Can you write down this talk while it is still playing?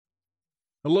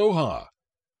Aloha!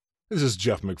 This is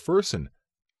Jeff McPherson,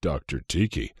 Dr.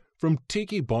 Tiki, from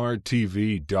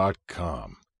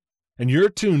TikiBarTV.com. And you're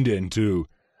tuned in to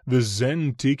the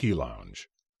Zen Tiki Lounge.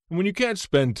 And when you can't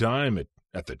spend time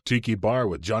at the Tiki Bar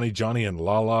with Johnny and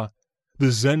Lala,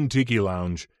 the Zen Tiki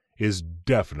Lounge is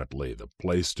definitely the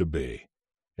place to be.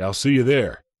 I'll see you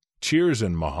there. Cheers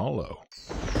and mahalo.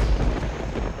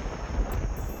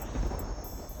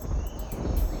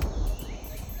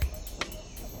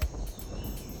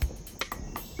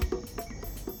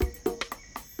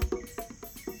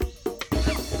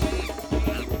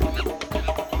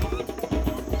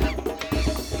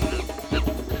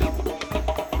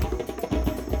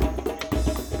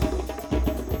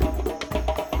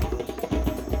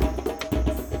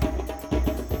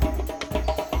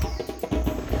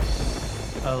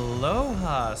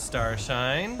 Aloha,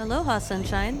 Starshine. Aloha,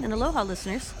 sunshine, and aloha,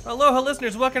 listeners. Aloha,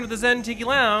 listeners. Welcome to the Zen Tiki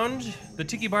Lounge, the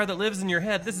tiki bar that lives in your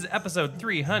head. This is episode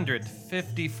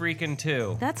 350 freaking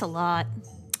 2. That's a lot.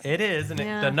 It is, and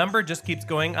the number just keeps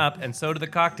going up, and so do the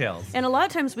cocktails. And a lot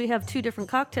of times we have 2 different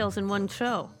cocktails in one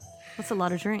show. That's a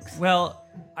lot of drinks. Well,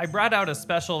 I brought out a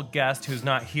special guest who's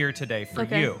not here today for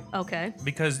you. Okay.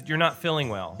 Because you're not feeling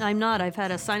well. I'm not. I've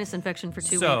had a sinus infection for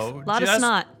 2 weeks. So, A lot of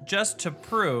snot. Just to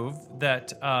prove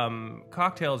that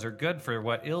cocktails are good for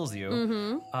what ails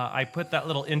you, I put that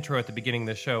little intro at the beginning of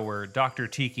the show where Dr.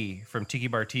 Tiki from Tiki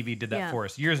Bar TV did that for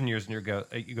us years and years ago.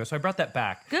 So I brought that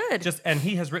back. Good. And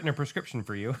he has written a prescription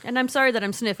for you. And I'm sorry that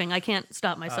I'm sniffing. I can't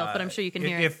stop myself, but I'm sure you can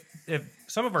hear it. If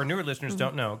some of our newer listeners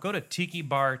don't know, go to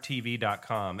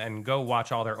tikibartv.com and go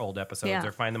watch all their old episodes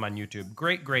or find them on YouTube.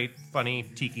 Great, funny,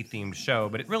 tiki-themed show,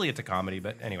 but it's a comedy,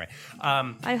 but anyway.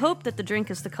 I hope that the drink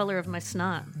is the color of my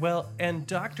snot. Well, and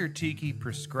Dr. Tiki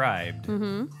prescribed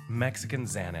Mexican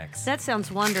Xanax. That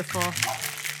sounds wonderful.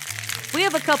 We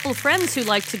have a couple friends who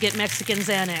like to get Mexican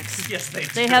Xanax. Yes, they do.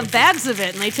 They have bags of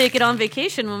it, and they take it on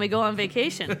vacation when we go on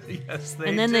vacation. Yes, they do.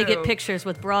 And then they get pictures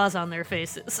with bras on their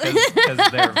faces.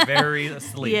 Because they're very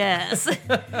asleep. Yes.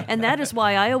 And that is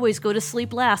why I always go to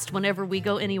sleep last whenever we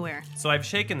go anywhere. So I've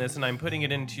shaken this, and I'm putting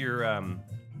it into your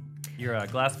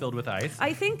glass filled with ice.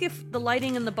 I think if the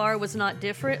lighting in the bar was not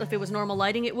different, if it was normal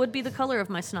lighting, it would be the color of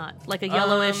my snot. Like a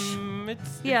yellowish...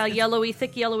 yellowy,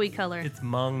 thick yellowy color. It's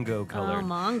mango colored. Oh,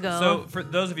 mango. So for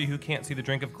those of you who can't see the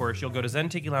drink, of course, you'll go to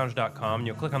zentikilounge.com,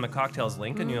 you'll click on the cocktails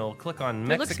link, and you'll click on Mexican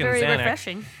Xanax. It looks very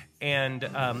refreshing. And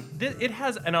it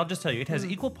has, and I'll just tell you, it has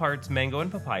equal parts mango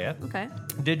and papaya. Okay.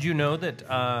 Did you know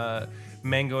that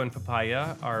mango and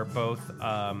papaya are both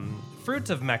fruits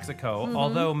of Mexico,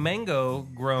 although mango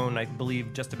grown, I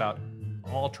believe, just about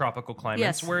all tropical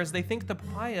climates, whereas they think the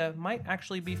papaya might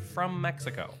actually be from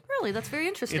Mexico. Really? That's very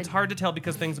interesting. It's hard to tell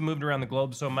because things moved around the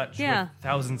globe so much with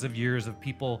thousands of years of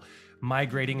people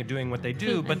migrating and doing what they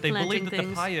do, but they believe that the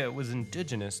papaya was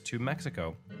indigenous to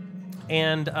Mexico.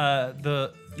 And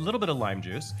the little bit of lime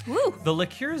juice. Woo. The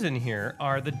liqueurs in here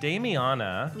are the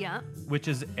Damiana, which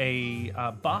is a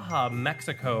Baja,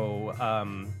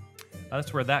 Mexico.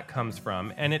 That's where that comes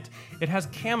from, and it has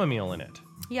chamomile in it.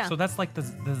 Yeah. So that's like the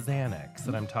Xanax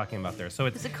that I'm talking about there. So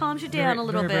it calms you down a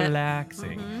little bit.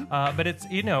 Relaxing. But it's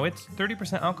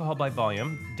 30% alcohol by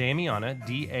volume. Damiana,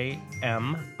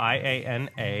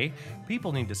 Damiana.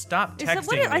 People need to stop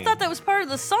texting me. I thought that was part of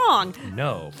the song.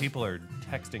 No, people are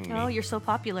texting me. Oh, you're so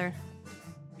popular.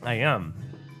 I am.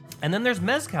 And then there's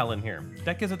mezcal in here.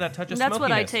 That gives it that touch of That's smokiness.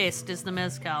 what I taste is the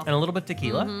mezcal. And a little bit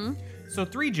tequila. So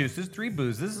 3 juices, 3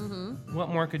 boozes. What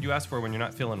more could you ask for when you're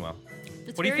not feeling well?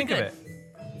 It's what do you think good. of it?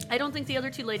 I don't think the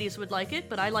other 2 ladies would like it,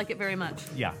 but I like it very much.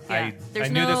 Yeah. I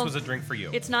knew this was a drink for you.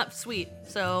 It's not sweet,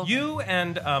 so... You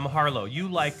and Harlow, you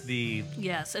like the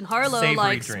Yes, and Harlow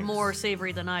likes drinks. More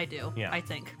savory than I do, I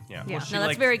think. Yeah. Well, Well,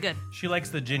 that's very good. She likes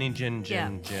the ginny gin.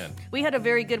 We had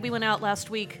we went out last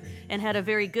week and had a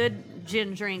very good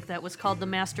gin drink that was called the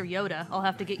Master Yoda. I'll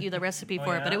have to get you the recipe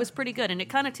for it, but it was pretty good, and it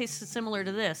kind of tasted similar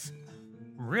to this.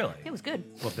 Really? It was good.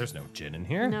 Well, there's no gin in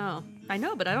here. No. I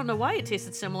know, but I don't know why it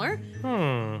tasted similar.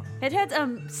 It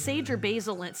had sage or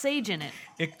basil sage in it.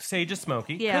 Sage is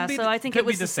smoky. Yeah, so I think it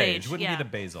was the sage. Wouldn't be the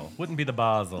basil. Wouldn't be the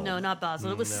basil. No, not basil.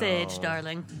 It was sage,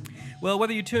 darling. Well,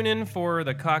 whether you tune in for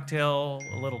the cocktail,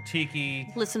 a little tiki,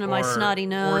 listen to my snotty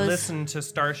nose, or listen to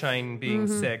Starshine being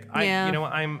sick,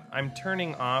 I'm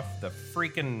turning off the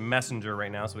freaking messenger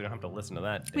right now, so we don't have to listen to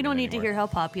that. We don't need to hear how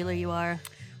popular you are.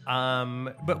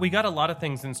 But we got a lot of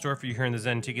things in store for you here in the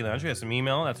Zen Tiki Lounge. We have some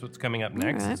email. That's what's coming up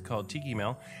next. Right. It's called Tiki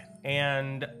Mail,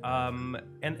 and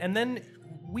then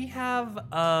we have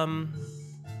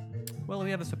we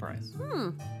have a surprise.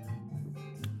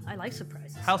 I like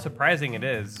surprises. How surprising it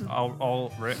is!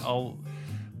 I'll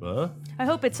I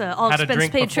hope it's a all Had a expense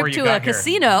drink paid before trip you to a got here.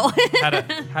 casino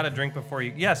Had a drink before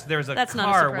you. Yes, there's a That's not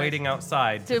a car surprise. waiting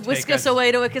outside to take whisk us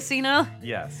away to a casino.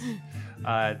 Yes.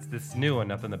 It's this new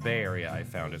one up in the Bay Area I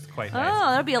found. It's quite nice.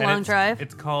 Oh, that'd be a And long it's, drive.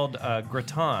 It's called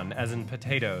gratin, as in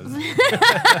potatoes.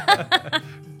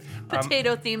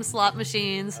 Potato themed slot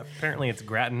machines. Apparently it's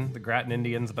Gratin, the Gratin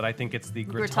Indians, but I think it's the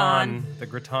Gratin. the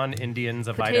Gratin Indians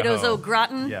of Potatoes Idaho. au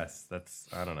gratin. Yes, that's,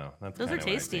 I don't know. That's Those are kinda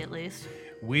what I tasty think. at least.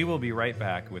 We will be right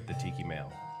back with the Tiki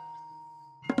Mail.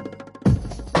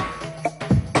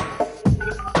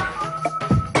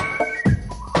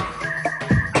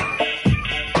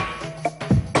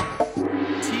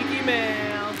 Tiki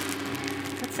Mail.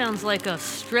 That sounds like a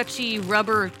stretchy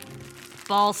rubber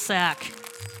ball sack.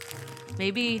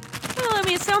 Maybe. Well, I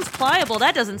mean, it sounds pliable.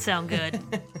 That doesn't sound good.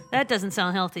 That doesn't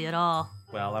sound healthy at all.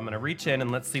 Well, I'm going to reach in and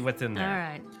let's see what's in there. All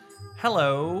right.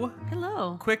 Hello.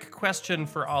 Hello. Quick question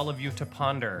for all of you to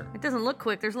ponder. It doesn't look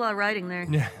quick. There's a lot of writing there.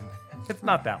 It's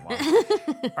not that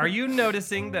long. Are you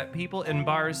noticing that people in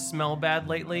bars smell bad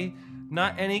lately?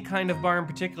 Not any kind of bar in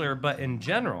particular, but in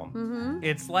general. Mm-hmm.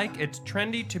 It's like it's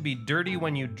trendy to be dirty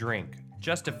when you drink.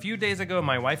 Just a few days ago,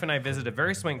 my wife and I visited a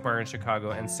very swank bar in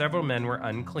Chicago, and several men were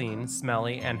unclean,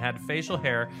 smelly, and had facial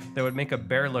hair that would make a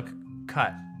bear look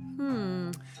cut.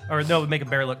 Or no, would make a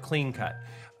bear look clean cut.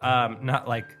 Not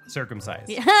like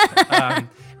circumcised.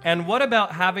 And what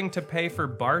about having to pay for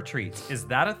bar treats? Is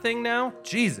that a thing now?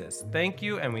 Jesus, thank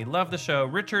you, and we love the show.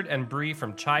 Richard and Bree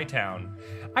from Chi-Town.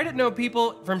 I didn't know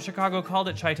people from Chicago called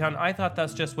it Chi-Town. I thought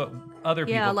that's just what other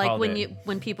people Yeah, called like it.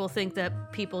 when people think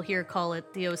that people here call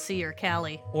it the OC or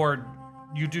Cali. Or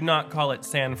you do not call it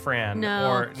San Fran. No.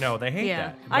 Or no, they hate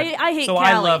Yeah. that. I hate so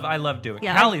Cali. I love doing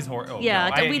Yeah, Cali's horrible.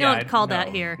 yeah, we don't call that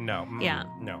here. No. Yeah.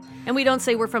 No. And we don't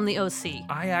say we're from the OC.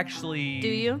 I actually Do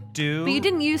you? do. But you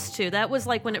didn't used to. That was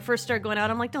like when it first started going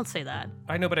out. I'm like, don't say that.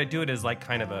 I know, but I do it as like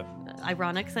kind of a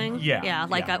Ironic thing. Yeah, Yeah,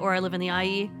 like yeah. or I live in the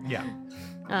IE. yeah.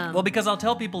 Well, because I'll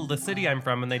tell people the city I'm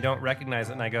from and they don't recognize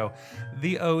it, and I go,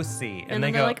 the OC, and then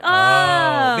they they're go, like,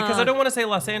 "Oh." because I don't want to say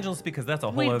Los Angeles because that's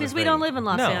a whole other Because thing. we don't live in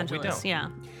Los No, Angeles. we don't. Yeah.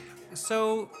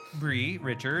 So, Bree,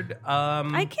 Richard,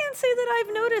 I can't say that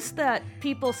I've noticed that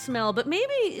people smell, but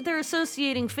maybe they're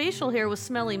associating facial hair with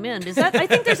smelly men. Is that? I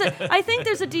think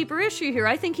there's a deeper issue here.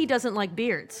 I think he doesn't like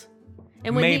beards.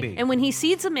 And Maybe. when he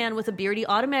sees a man with a beard, he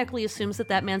automatically assumes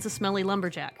that man's a smelly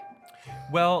lumberjack.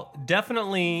 well,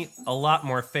 definitely a lot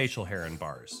more facial hair in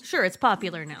bars. Sure, it's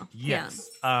popular now. Yes.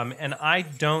 And I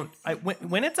don't.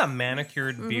 When it's a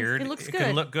manicured beard, It looks can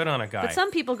good. look good on a guy. Yeah. But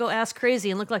some people go ass crazy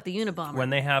and look like the Unabomber.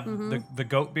 when they have Mm-hmm. the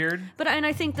goat beard, But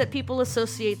I think that people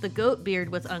associate the goat beard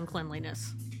with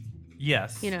uncleanliness.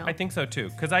 yes, You know. I think so too.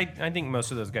 Because I think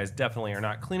most of those guys definitely are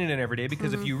not cleaning it every day.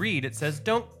 Because if you read, it says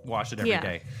don't wash it every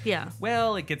day. Mm-hmm. Yeah.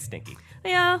 Well, it gets stinky.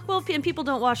 Yeah, well, and people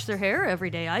don't wash their hair every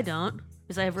day. I don't,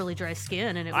 because I have really dry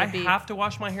skin, and it would I be. have to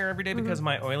wash my hair every day because of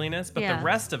my oiliness, but Yeah. the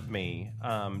rest of me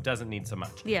doesn't need so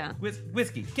much. Yeah.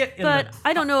 Whiskey, get in But the.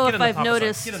 I don't know get if in the I've Papa Sauce.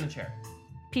 noticed Get in the chair.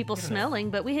 people smelling,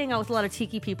 but we hang out with a lot of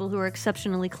tiki people who are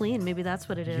exceptionally clean. Maybe that's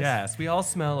what it is. Yes, we all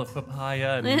smell of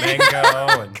papaya and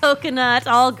mango and Coconut,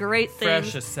 all great things.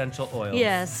 fresh essential oils.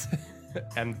 Yes.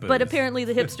 And booze. But apparently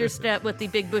the hipsters step with the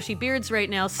big bushy beards right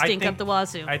now I stink think- up the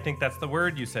wazoo. I think that's the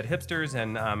word. You said hipsters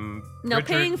and Now, Richard-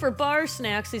 paying for bar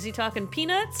snacks, is he talking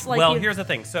peanuts? Like well, you- here's the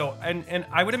thing. So, and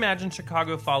I would imagine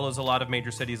Chicago follows a lot of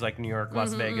major cities like New York,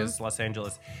 Las Vegas, Los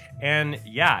Angeles, and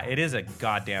yeah, it is a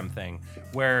goddamn thing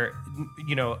where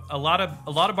a lot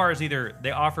of bars either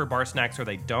they offer bar snacks or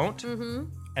they don't.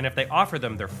 And if they offer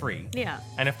them, they're free. Yeah.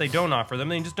 And if they don't offer them,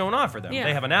 they just don't offer them. Yeah.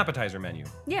 They have an appetizer menu.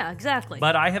 Yeah, exactly.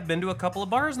 But I have been to a couple of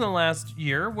bars in the last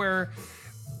year where,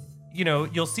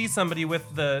 you'll see somebody with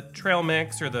the trail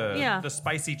mix or the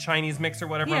spicy Chinese mix or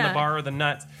whatever on Yeah. the bar or the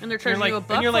nuts. And they're you're charging you a and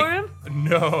buck you're for like, him?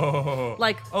 No.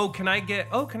 Like- can I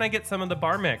get some of the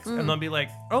bar mix? And they'll be like,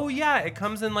 oh yeah, it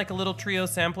comes in like a little trio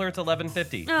sampler. It's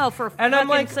 $11.50. Oh, for and I'm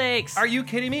fucking like, sakes. Are you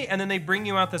kidding me? And then they bring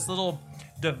you out this little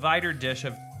divider dish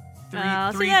of See,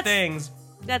 three that's- things.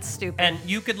 That's stupid. And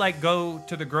you could like go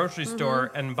to the grocery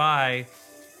store and buy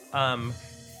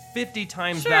 50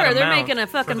 times Sure, that they're amount making a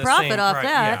for fucking the profit same off price.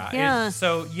 that. Yeah.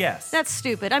 So yes. That's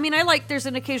stupid. I mean, there's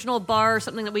an occasional bar or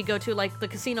something that we go to, like the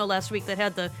casino last week that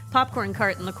had the popcorn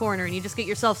cart in the corner, and you just get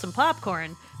yourself some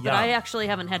popcorn. But Yeah. I actually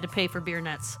haven't had to pay for beer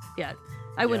nuts yet.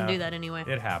 I wouldn't Yeah, do that anyway.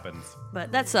 It happens.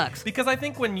 But that sucks. Because I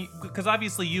think because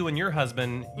obviously you and your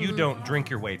husband, you don't drink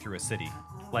your way through a city.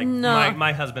 Like No.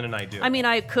 my husband and I do. I mean,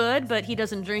 I could, but he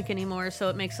doesn't drink anymore, so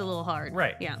it makes it a little hard.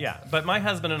 Right. Yeah. Yeah. But my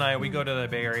husband and I, we go to the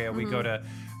Bay Area, we go to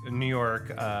New York,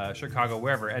 Chicago,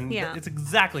 wherever, and Yeah. it's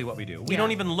exactly what we do. We Yeah.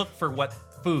 don't even look for what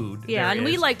food. Yeah, there and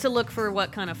we is. like to look for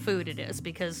what kind of food it is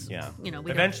because, Yeah. we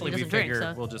Eventually he we doesn't figure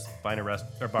drink, so. we'll just find a bar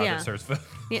Yeah. that serves food.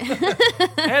 Yeah.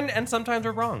 and sometimes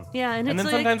we're wrong. Yeah, and then it's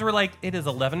like- sometimes we're like, it is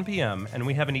 11 p.m. and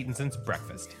we haven't eaten since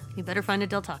breakfast. You better find a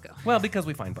Del Taco. Well, because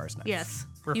we find bars nice. Yes.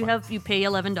 We're You fun. pay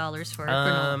 $11 for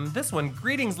granola. This one,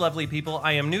 greetings, lovely people.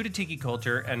 I am new to tiki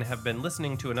culture and have been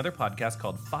listening to another podcast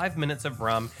called 5 Minutes of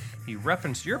Rum. He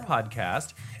referenced your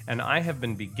podcast, and I have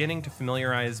been beginning to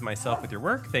familiarize myself with your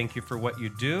work. Thank you for what you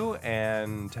do,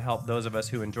 and to help those of us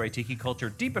who enjoy tiki culture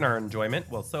deepen our enjoyment.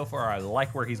 Well, so far, I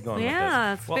like where he's going with this.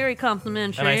 Yeah, it's very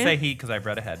complimentary. And I say he because I've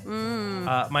read ahead.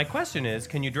 My question is,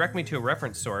 can you direct me to a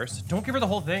reference source? Don't give her the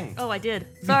whole thing. Oh, I did.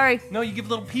 Sorry. No, you give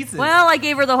little pieces. Well, I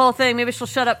gave her the whole thing. Maybe she'll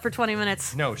shut up for 20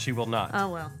 minutes. No, she will not. Oh,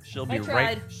 well. She'll I be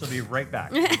tried. right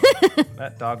back.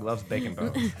 That dog loves bacon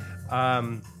bones.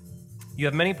 You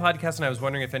have many podcasts, and I was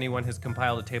wondering if anyone has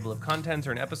compiled a table of contents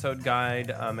or an episode guide,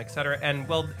 etc. And,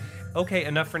 well, okay,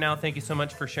 enough for now. Thank you so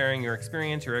much for sharing your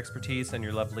experience, your expertise, and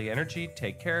your lovely energy.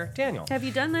 Take care. Daniel. Have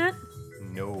you done that?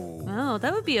 No. Oh,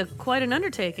 that would be quite an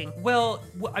undertaking. Well,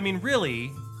 I mean, really,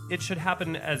 it should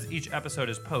happen as each episode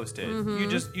is posted.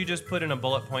 Mm-hmm. You just put in a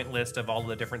bullet point list of all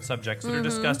the different subjects that are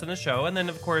discussed in the show, and then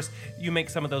of course you make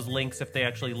some of those links if they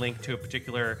actually link to a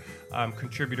particular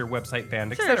contributor, website,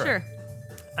 band, Sure, etc. sure.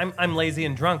 I'm lazy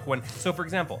and drunk when. So, for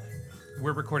example,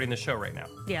 we're recording the show right now.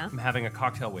 Yeah. I'm having a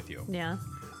cocktail with you. Yeah.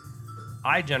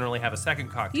 I generally have a second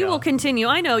cocktail. You will continue.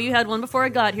 I know you had one before I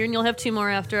got here, and you'll have 2 more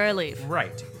after I leave.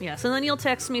 Right. Yes, and then you'll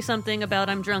text me something about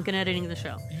I'm drunk and editing the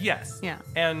show. Yes. Yeah.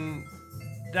 And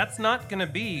that's not going to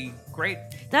be great.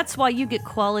 That's why you get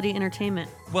quality entertainment.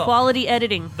 Well, quality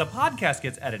editing. The podcast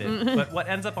gets edited, but what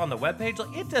ends up on the webpage,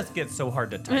 like, it just gets so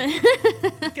hard to type.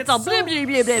 It gets all so, blah, blah,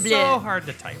 blah, blah, so blah. hard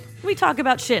to type. We talk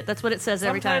about shit. That's what it says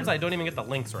every time. Sometimes I don't even get the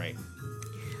links right.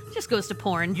 It just goes to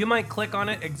porn. You might click on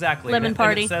it, exactly. Lemon and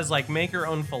party. it says, like, make your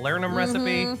own falernum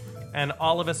recipe, and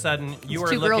all of a sudden, you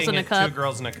It's are 2 girls looking in a at cup. 2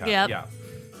 girls in a cup. Yep. Yeah.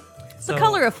 The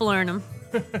color of falernum,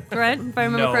 right? If I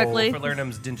remember no, correctly.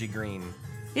 falernum's dingy green.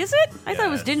 Is it? I thought it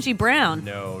was Yes. dingy brown.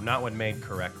 No, not when made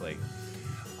correctly.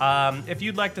 If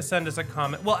you'd like to send us a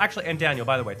comment, well, actually, and Daniel,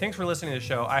 by the way, thanks for listening to the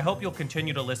show. I hope you'll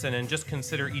continue to listen and just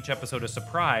consider each episode a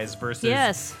surprise versus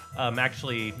Yes.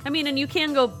 actually. I mean, and you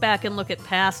can go back and look at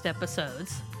past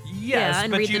episodes. Yes, yeah,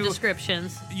 and but read the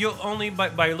descriptions. You'll only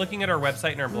by looking at our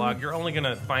website and our blog, you're only going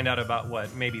to find out about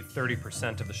what maybe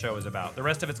 30% of the show is about. The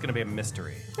rest of it's going to be a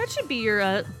mystery. That should be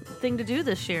your thing to do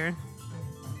this year.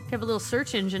 Have a little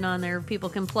search engine on there people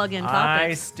can plug in I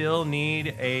topics. still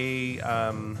need a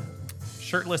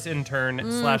shirtless intern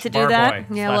slash to do bar that?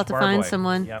 boy. Yeah, slash we'll have to bar find boy.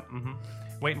 someone. Yep.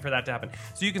 Waiting for that to happen.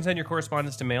 So you can send your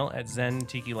correspondence to mail at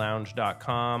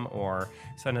zentikilounge.com or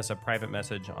send us a private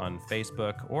message on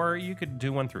Facebook, or you could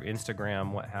do one through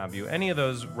Instagram, what have you. Any of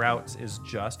those routes is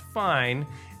just fine,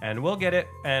 and we'll get it,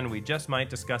 and we just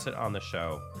might discuss it on the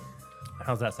show.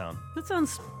 How's that sound? That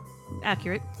sounds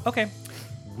accurate. Okay.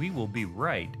 We will be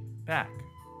right back.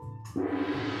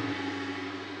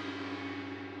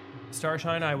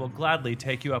 Starshine, I will gladly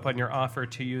take you up on your offer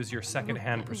to use your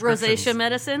secondhand prescriptions. Rosacea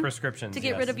medicine? Prescriptions, To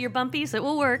get yes. rid of your bumpies? It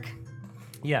will work.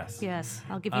 Yes. Yes,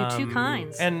 I'll give you 2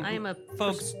 kinds. And I am a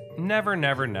folks, never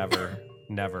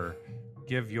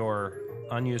give your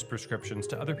unused prescriptions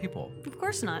to other people Of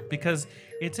course not. because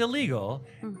it's illegal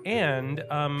and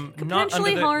not Potentially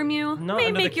under the, harm you. not May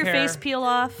under the make your care- face peel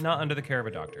off. Not under the care of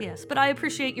a doctor. Yes, but I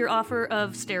appreciate your offer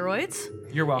of steroids.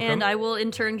 You're welcome. And I will in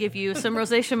turn give you some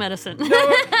rosacea medicine.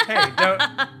 Hey,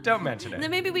 don't mention And then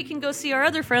it. maybe we can go see our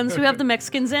other friends who have the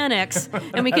Mexican Xanax,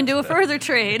 and we can do a further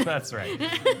trade. That's right.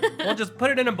 We'll just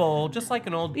put it in a bowl, just like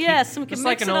an old Yes, we can just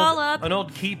mix like it all up. an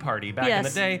old key party back in the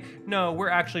Yes. day. No, we're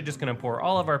actually just going to pour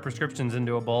all of our prescriptions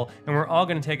into a bowl, and we're all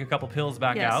going to take a couple pills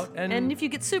back Yes. out And if you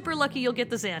get super lucky, you'll get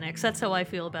the Xanax. That's how I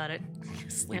feel about it.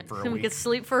 sleep for a And we week. can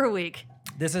sleep for a week.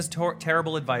 This is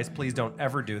terrible advice. Please don't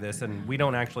ever do this, and we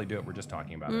don't actually do it. We're just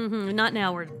talking about it. Not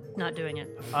now. We're not doing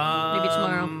it. Maybe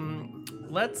tomorrow.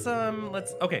 Let's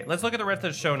look at the rest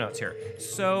of the show notes here.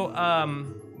 So,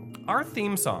 our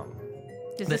theme song.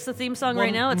 Is this the theme song Well,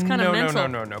 right now? It's kind of mental.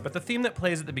 No. But the theme that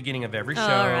plays at the beginning of every show,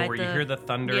 all right, where you the- hear the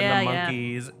thunder Yeah, and the yeah.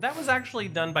 monkeys, that was actually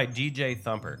done by DJ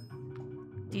Thumper.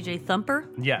 DJ Thumper?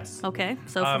 Yes. Okay,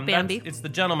 so for Bambi. It's the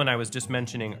gentleman I was just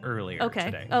mentioning earlier Okay.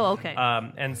 today. Oh, okay.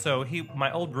 And so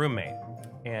my old roommate,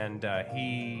 and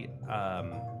he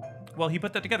Well, he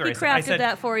put that together. He crafted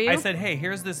that for you. I said, hey,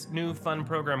 here's this new fun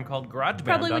program called GarageBand.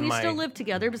 Probably when you still lived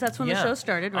together, because that's when the show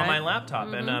started, right? On my laptop.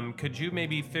 And could you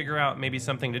maybe figure out maybe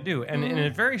something to do? And in a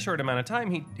very short amount of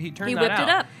time, he turned that out. He whipped it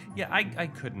up. Yeah, I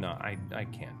could not. I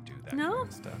can't do that kind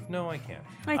of stuff. No, I can't.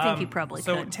 I think he probably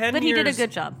could. 10 but years, he did a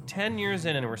good job. 10 years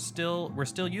in, and we're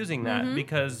still using that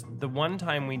because the one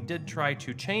time we did try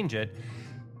to change it,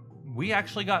 we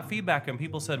actually got feedback and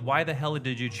people said, why the hell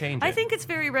did you change it? I think it's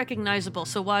very recognizable,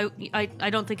 so why I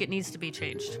don't think it needs to be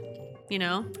changed. You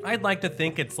know? I'd like to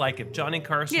think it's like if Johnny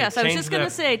Carson I was just going to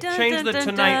say, change the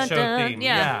Tonight Show theme.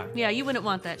 Yeah, you wouldn't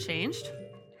want that changed.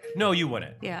 No, you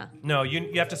wouldn't. Yeah. No,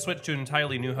 you have to switch to an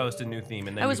entirely new host and new theme.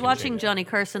 And then I was watching Johnny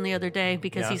Carson the other day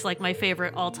because he's like my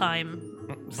favorite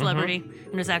all-time celebrity,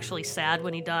 and it was actually sad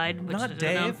when he died. Which Not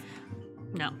Dave.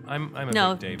 No. I'm a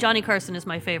no, big Dave. Johnny Carson is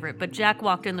my favorite. But Jack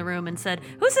walked in the room and said,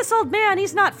 "Who's this old man?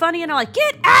 He's not funny." And I'm like,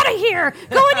 "Get out of here!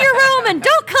 Go in your room and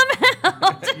don't come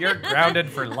out." You're grounded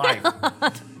for life.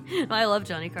 I love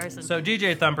Johnny Carson. So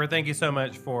DJ Thumper, thank you so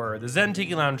much for the Zen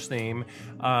Tiki Lounge theme.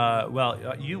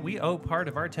 We owe part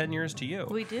of our 10 years to you.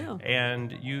 We do.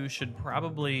 And you should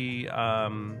probably,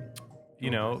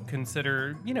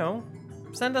 consider,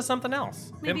 send us something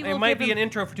else. Maybe it might be an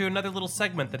intro to another little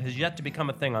segment that has yet to become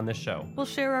a thing on this show. We'll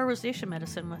share our rosacea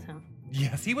medicine with him.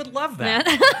 Yes, he would love that.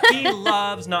 He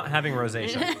loves not having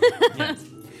rosacea. Yes.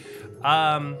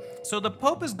 So the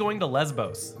Pope is going to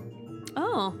Lesbos.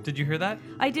 Oh. Did you hear that?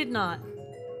 I did not.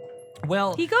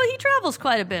 Well, he travels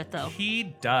quite a bit, though. He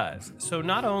does. So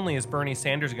not only is Bernie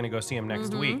Sanders going to go see him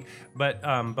next week, but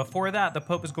before that, the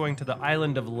Pope is going to the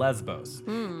island of Lesbos,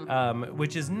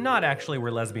 which is not actually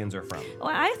where lesbians are from. Oh,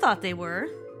 I thought they were.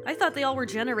 I thought they all were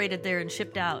generated there and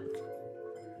shipped out.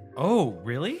 Oh,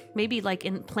 really? Maybe like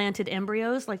implanted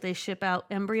embryos, like they ship out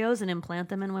embryos and implant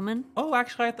them in women. Oh,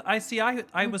 actually, I see.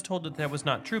 I was told that was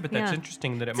not true, but that's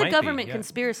interesting that it might be. It's a government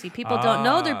conspiracy. People don't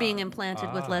know they're being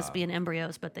implanted with lesbian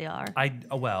embryos, but they are.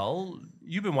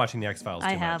 You've been watching the X-Files too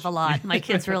much. I have a lot. My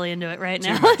kid's really into it right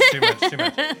now. Too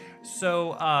much.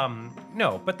 So,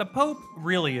 no, but the Pope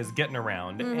really is getting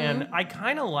around, and I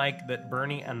kind of like that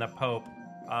Bernie and the Pope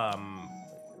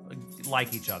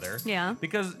like each other. Yeah.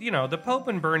 Because, the Pope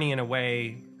and Bernie, in a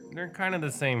way, they're kind of the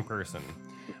same person.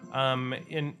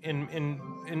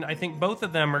 In I think both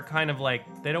of them are kind of like,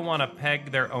 they don't want to peg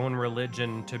their own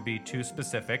religion to be too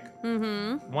specific.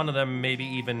 Mm-hmm. One of them maybe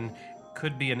even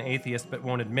could be an atheist but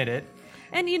won't admit it.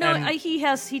 And he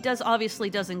obviously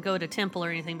doesn't go to temple or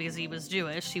anything because he was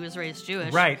Jewish. He was raised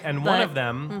Jewish. Right, and one of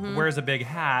them wears a big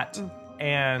hat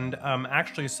and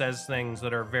actually says things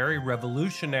that are very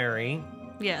revolutionary.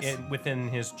 Yes. Within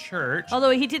his church.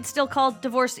 Although he did still call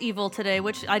divorce evil today,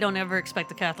 which I don't ever expect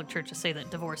the Catholic Church to say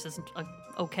that divorce isn't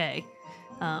okay.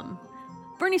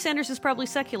 Bernie Sanders is probably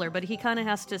secular, but he kind of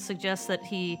has to suggest that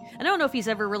I don't know if he's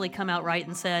ever really come out right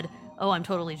and said, "Oh, I'm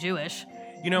totally Jewish."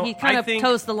 He kind of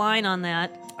toes the line on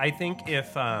that. I think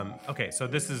if so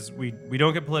this is we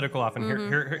don't get political often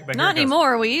here but not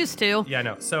anymore. We used to. Yeah,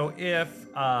 no. So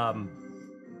if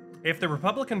the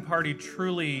Republican Party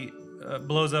truly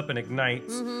blows up and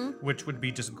ignites, which would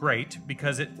be just great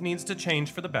because it needs to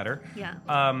change for the better. Yeah.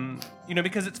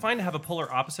 Because it's fine to have a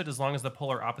polar opposite as long as the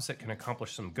polar opposite can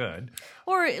accomplish some good.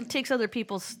 Or it takes other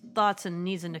people's thoughts and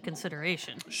needs into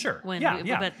consideration. Sure. But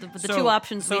the two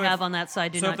options we have on that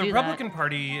side do not do that. So if the Republican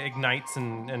Party ignites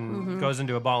and goes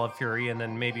into a ball of fury, and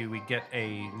then maybe we get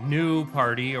a new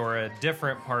party or a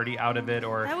different party out of it,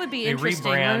 or that would be a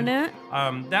interesting, rebrand,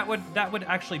 wouldn't it? That would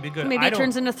actually be good. Maybe it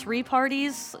turns into 3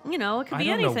 parties. It could be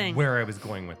anything. I don't know where I was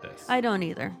going with this. I don't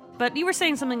either. But you were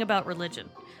saying something about religion.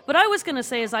 What I was going to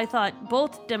say is I thought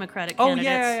both Democratic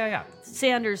candidates,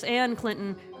 Sanders and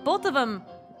Clinton, both of them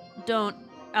don't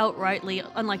outrightly,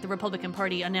 unlike the Republican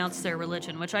Party, announce their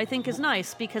religion, which I think is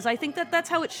nice because I think that's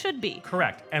how it should be.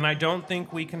 Correct. And I don't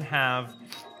think we can have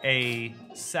a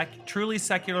truly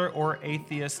secular or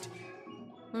atheist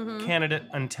candidate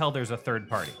until there's a third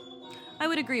party. I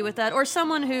would agree with that. Or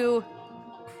someone who,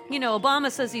 Obama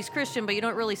says he's Christian, but you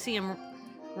don't really see him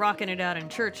rocking it out in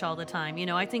church all the time.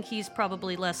 I think he's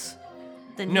probably less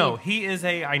than he is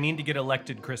I need to get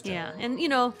elected Christian. Yeah, and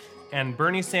And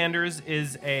Bernie Sanders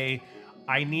is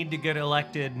I need to get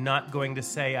elected, not going to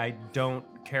say I don't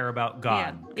care about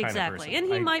God. Yeah, exactly.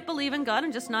 And he might believe in God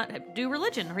and just not do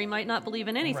religion, or he might not believe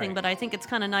in anything. Right. But I think it's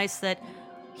kind of nice that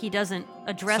he doesn't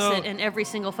address it in every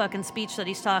single fucking speech that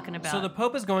he's talking about. So the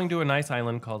Pope is going to a nice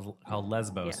island called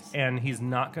Lesbos, and he's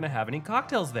not going to have any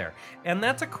cocktails there. And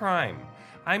that's a crime.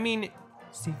 I mean,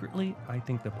 secretly, I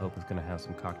think the Pope is going to have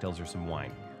some cocktails or some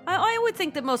wine. I would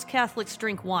think that most Catholics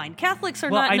drink wine. Catholics are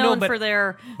not known for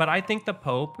their... But I think the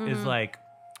Pope is like,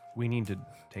 we need to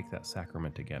take that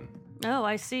sacrament again. Oh,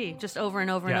 I see. Just over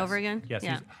and over and over again? Yes.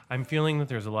 Yeah. I'm feeling that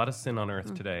there's a lot of sin on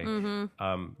earth today.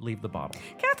 Leave the bottle.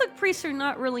 Catholic priests are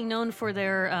not really known for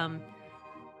their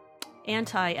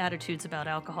anti-attitudes about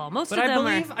alcohol. Most But of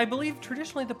them I believe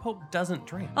traditionally the Pope doesn't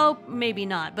drink. Oh, maybe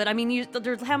not. But I mean,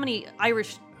 there's how many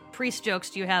Irish priest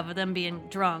jokes do you have of them being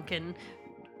drunk? And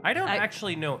I don't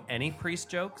actually know any priest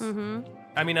jokes.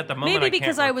 I mean, at the moment, maybe I can't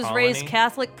because I was recall raised any.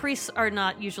 Catholic, priests are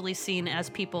not usually seen as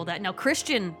people that. Now,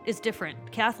 Christian is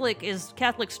different.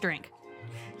 Catholics drink.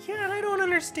 Yeah, and I don't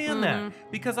understand that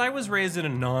because I was raised in a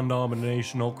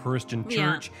non-denominational Christian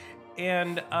church,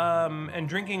 and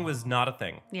drinking was not a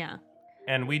thing. Yeah.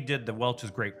 And we did the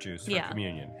Welch's grape juice for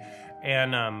communion,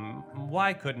 and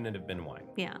why couldn't it have been wine?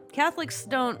 Yeah. Catholics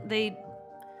don't.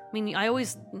 I mean, I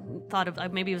always thought of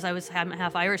maybe it was I was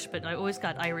half Irish, but I always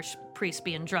got Irish priests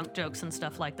being drunk jokes and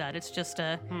stuff like that. It's just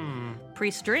a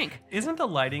priest drink. Isn't the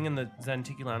lighting in the Zen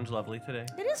Tiki Lounge lovely today?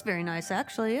 It is very nice,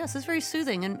 actually. Yes, it's very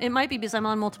soothing, and it might be because I'm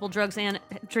on multiple drugs and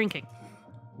drinking.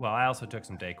 Well, I also took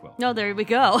some Dayquil. No, there we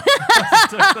go.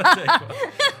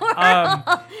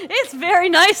 It's very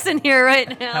nice in here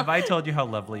right now. Have I told you how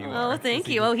lovely you are? Oh, thank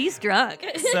you. Oh, he's drunk.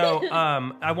 So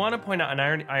I want to point out, and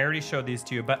I already showed these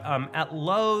to you, but at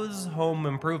Lowe's Home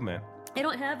Improvement, I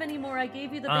don't have any more. I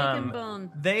gave you the bacon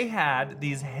bone. they had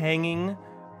these hanging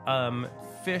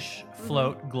fish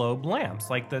float globe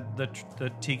lamps, like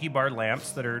the tiki bar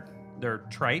lamps they're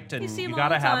trite and see 'em you all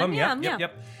gotta the have time. them. Yeah,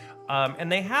 Yep.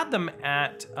 And they had them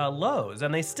at Lowe's,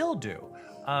 and they still do.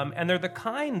 And they're the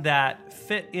kind that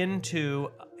fit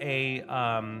into a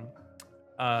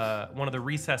one of the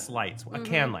recessed lights, a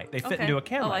can light. They fit into a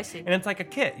can light. I see. And it's like a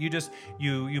kit. You just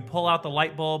you pull out the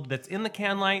light bulb that's in the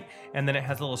can light, and then it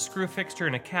has a little screw fixture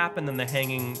and a cap, and then the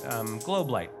hanging globe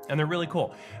light. And they're really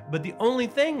cool. But the only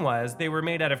thing was they were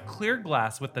made out of clear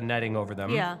glass with the netting over them.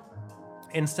 Yeah.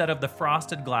 Instead of the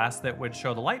frosted glass that would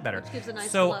show the light better. Which gives a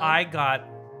nice so glow. I got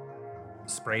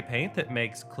spray paint that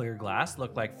makes clear glass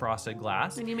look like frosted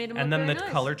glass. And you made 'em and look then very the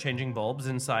nice. color changing bulbs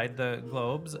inside the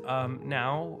globes.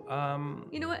 Now,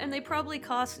 You know what? And they probably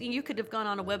cost. You could have gone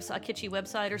on a website, a kitschy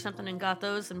website or something, and got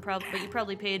those, but you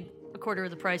probably paid a quarter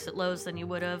of the price at Lowe's than you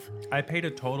would have. I paid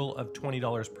a total of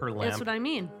 $20 per lamp. That's what I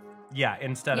mean. Yeah,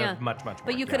 instead Yeah. of much more.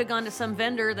 But you could have gone to some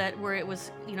vendor where it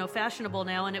was, fashionable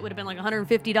now, and it would have been like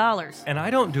 $150. And I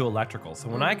don't do electrical, so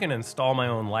when I can install my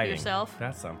own lighting, Yourself?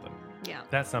 that's something. Yeah.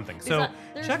 That's something. So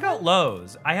there's check out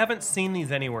Lowe's. I haven't seen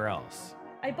these anywhere else.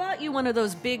 I bought you one of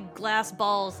those big glass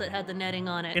balls that had the netting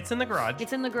on it. It's in the garage.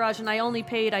 It's in the garage, and I only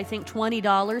paid, I think,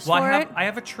 $20 well, for it. I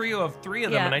have a trio of 3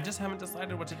 of them, Yeah. and I just haven't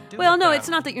decided what to do. Well, with no, them. it's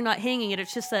not that you're not hanging it.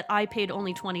 It's just that I paid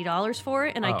only $20 for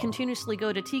it, and I Oh. continuously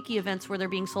go to tiki events where they're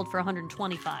being sold for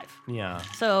 $125. Yeah.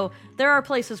 So there are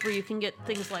places where you can get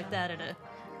things like that at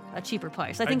a cheaper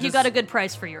price. I think you just- got a good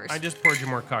price for yours. I just poured you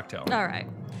more cocktail. All right.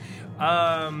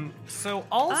 So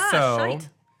also, shite.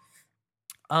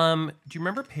 do you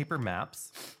remember paper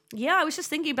maps? Yeah, I was just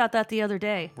thinking about that the other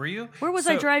day. Were you? Where was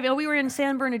I driving? Oh, we were in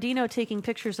San Bernardino taking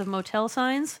pictures of motel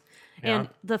signs. And Yeah.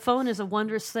 the phone is a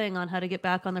wondrous thing on how to get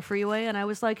back on the freeway. And I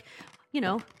was like,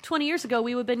 20 years ago,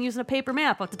 we would have been using a paper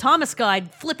map, like the Thomas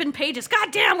Guide, flipping pages.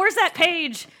 God damn, where's that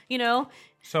page?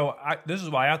 So this is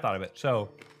why I thought of it. So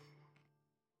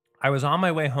I was on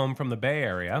my way home from the Bay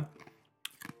Area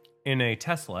in a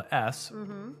Tesla S,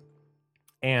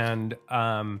 and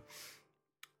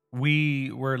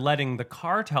we were letting the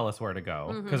car tell us where to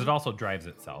go because it also drives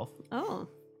itself. Oh,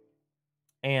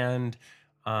 And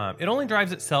it only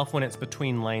drives itself when it's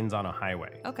between lanes on a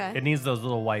highway. Okay. It needs those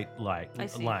little white I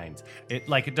see. lines.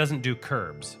 It doesn't do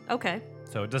curbs. okay.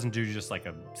 So it doesn't do just like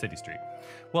a city street.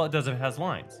 Well, it does if it has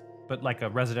lines, but like a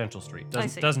residential street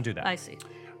doesn't do that. I see.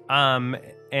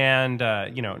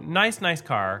 Nice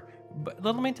car. But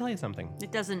let me tell you something.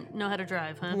 It doesn't know how to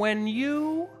drive, huh? When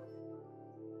you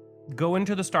go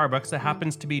into the Starbucks that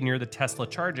happens to be near the Tesla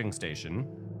charging station,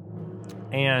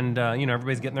 and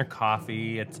everybody's getting their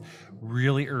coffee. It's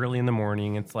really early in the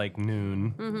morning. It's like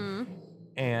noon. Mm-hmm.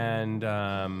 And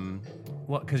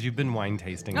because you've been wine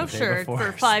tasting Oh, the day sure, before,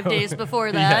 for 5 days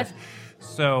before that. Yes.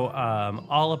 So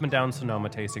all up and down Sonoma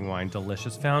tasting wine,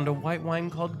 delicious. Found a white wine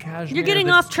called Cashmere. You're getting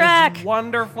that's off track. just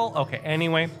wonderful. Okay,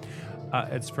 anyway,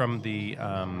 it's from the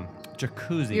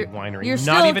Jacuzzi Winery. you're Not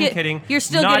still even get- kidding. you're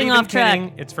still Not getting even off track.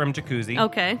 kidding. It's from Jacuzzi.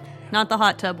 Okay. Not the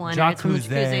hot tub one. It's from the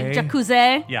Jacuzzi.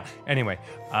 Jacuzzi. Yeah. Anyway.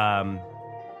 And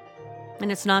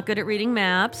it's not good at reading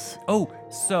maps.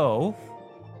 So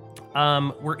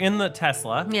we're in the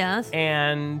Tesla. Yes.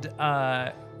 And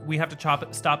we have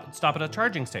to stop at a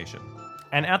charging station.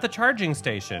 And at the charging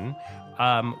station,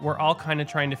 we're all kind of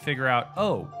trying to figure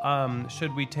out,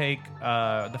 should we take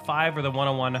the 5 or the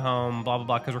 101 home, blah, blah,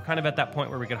 blah, because we're kind of at that point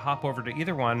where we could hop over to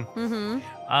either one.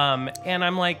 And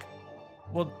I'm like,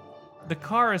 well, the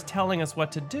car is telling us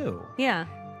what to do. Yeah.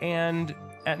 And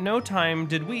at no time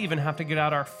did we even have to get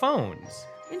out our phones.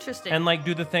 Interesting. And like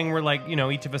do the thing where like,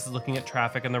 each of us is looking at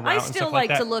traffic and the route and stuff still like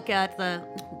that. to look at the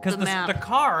map. Because the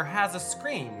car has a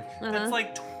screen that's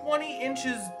like 20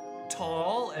 inches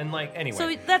tall and like, anyway.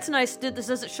 So that's nice. Does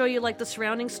it show you like the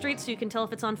surrounding streets so you can tell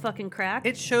if it's on fucking crack?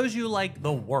 It shows you like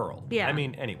the world. Yeah. I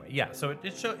mean, anyway, yeah. So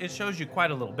it shows you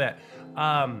quite a little bit.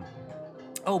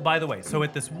 Oh, by the way, so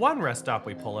at this one rest stop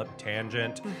we pull up,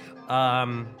 tangent,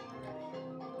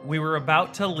 we were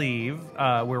about to leave. We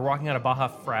were walking out of Baja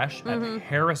Fresh at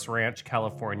Harris Ranch,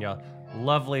 California.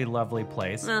 Lovely, lovely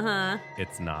place.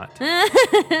 It's not.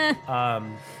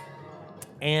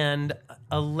 And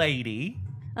a lady.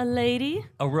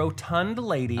 A rotund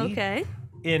lady. Okay.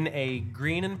 In a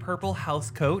green and purple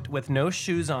house coat with no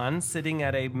shoes on, sitting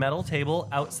at a metal table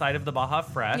outside of the Baja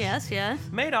Fresh. Yes.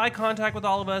 Made eye contact with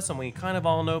all of us, and we kind of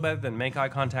all know better than make eye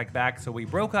contact back, so we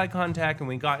broke eye contact, and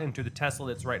we got into the Tesla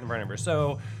that's right in front of her.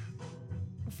 So,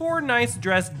 4 nice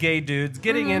dressed gay dudes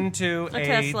getting into a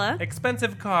Tesla.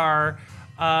 expensive car,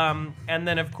 and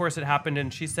then, of course, it happened,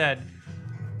 and she said,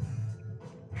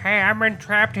 "Hey, I've been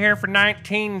trapped here for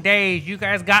 19 days. You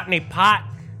guys got any pot?"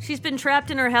 She's been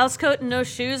trapped in her house coat and no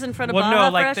shoes in front of Baja Well, no,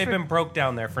 like Fresh they've been broke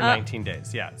down there for 19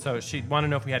 days. Yeah, so she wanted to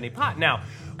know if we had any pot. Now,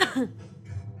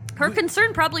 her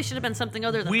concern probably should have been something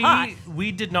other than pot.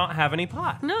 We did not have any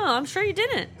pot. No, I'm sure you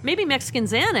didn't. Maybe Mexican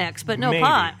Xanax, but no Maybe.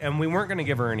 pot. And we weren't going to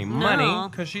give her any money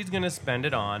because she's going to spend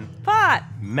it on Pot.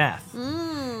 meth.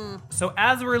 So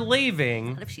as we're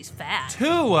leaving, What if she's fat?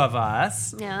 2 of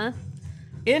us, Yeah.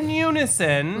 in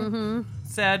unison,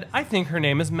 said, "I think her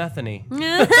name is Methany."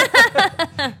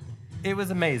 It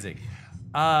was amazing.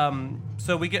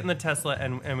 So we get in the Tesla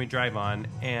and we drive on,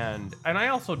 and I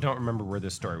also don't remember where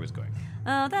this story was going.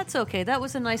 Oh, that's okay. That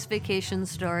was a nice vacation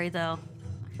story, though.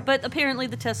 But apparently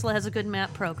the Tesla has a good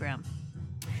map program.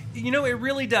 It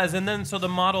really does. And then so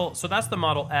that's the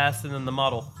Model S, and then the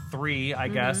Model 3, I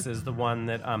guess, is the one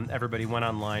that everybody went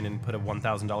online and put a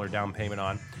 $1,000 down payment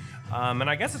on. And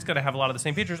I guess it's going to have a lot of the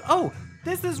same features. Oh,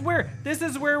 this is where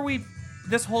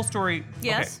this whole story.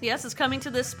 Yes, okay. yes, it's coming to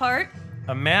this part.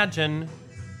 Imagine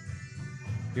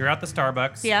you're at the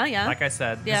Starbucks. Yeah. Like I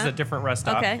said, this is a different rest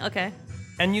stop. Okay.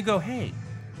 And you go, "Hey,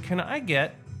 can I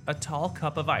get a tall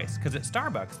cup of ice?" Because at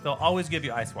Starbucks, they'll always give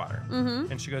you ice water.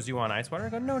 And she goes, "You want ice water?" I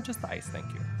go, "No, just the ice, thank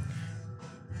you."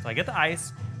 So I get the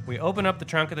ice. We open up the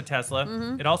trunk of the Tesla.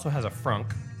 It also has a frunk.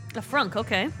 A frunk,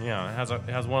 okay. Yeah, it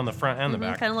has one on the front and the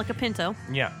back. Kind of like a Pinto.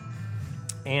 Yeah.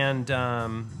 And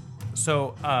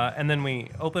and then we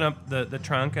open up the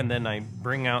trunk, and then I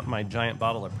bring out my giant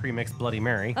bottle of pre-mixed Bloody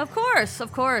Mary. Of course.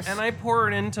 And I pour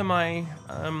it into my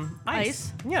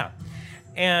ice. Yeah.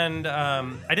 And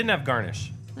I didn't have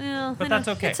garnish. Yeah, But that's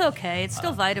okay. It's okay. It's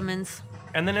still vitamins.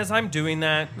 And then as I'm doing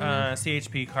that,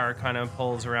 CHP car kind of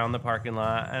pulls around the parking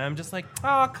lot, and I'm just like,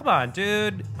 "Oh, come on,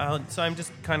 dude." So I'm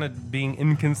just kind of being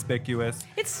inconspicuous.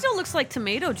 It still looks like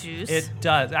tomato juice. It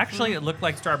does. Actually, it looked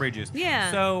like strawberry juice. Yeah.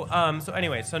 So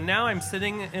anyway, so now I'm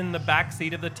sitting in the back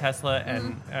seat of the Tesla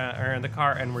and or in the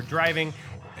car, and we're driving.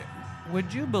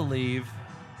 Would you believe?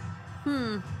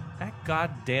 That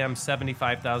goddamn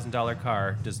 $75,000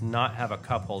 car does not have a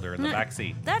cup holder in the back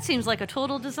seat. That seems like a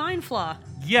total design flaw.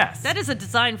 Yes. That is a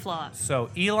design flaw. So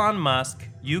Elon Musk,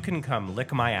 you can come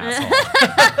lick my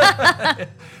asshole.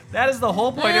 That is the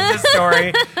whole point of this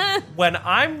story. When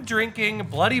I'm drinking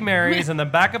Bloody Marys in the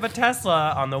back of a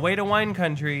Tesla on the way to wine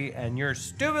country, and your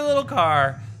stupid little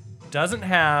car doesn't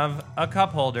have a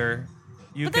cup holder,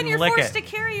 you But can then you're lick forced it. to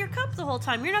carry your cup the whole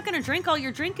time. You're not going to drink all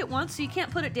your drink at once, so you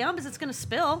can't put it down because it's going to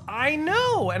spill. I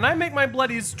know, and I make my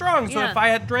bloodies strong, so Yeah. if I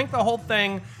had drank the whole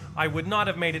thing, I would not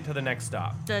have made it to the next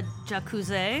stop. The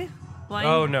jacuzzi? Wine?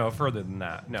 Oh, no, further than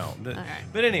that. No. right.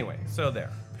 But anyway, so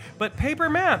there. But paper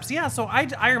maps, yeah, so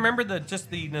I remember the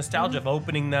nostalgia of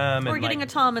opening them. Or and getting like,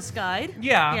 a Thomas guide.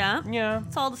 Yeah.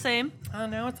 It's all the same.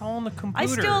 Now it's all on the computer. I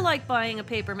still like buying a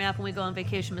paper map when we go on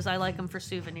vacation because I like them for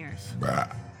souvenirs.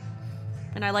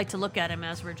 And I like to look at them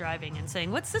as we're driving and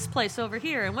saying, "What's this place over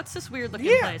here? And what's this weird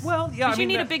looking place?" well, yeah, Because I you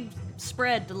mean, need a big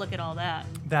spread to look at all that.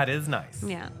 That is nice.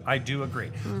 Yeah. I do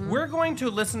agree. We're going to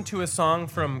listen to a song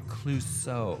from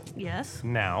Clouseau Yes.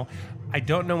 now. I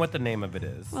don't know what the name of it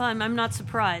is. Well, I'm not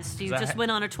surprised. You that just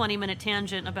went on a 20-minute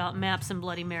tangent about maps and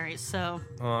Bloody Marys, so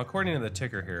According to the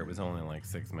ticker here, it was only like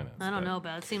 6 minutes. I don't know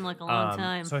about it. It seemed like a long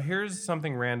time. So here's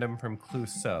something random from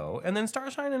Clouseau, and then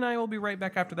Starshine and I will be right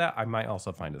back after that. I might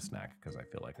also find a snack because I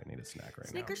feel like I need a snack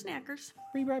right now. Snackers.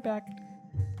 Be right back.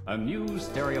 A new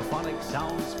stereophonic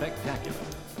sound spectacular.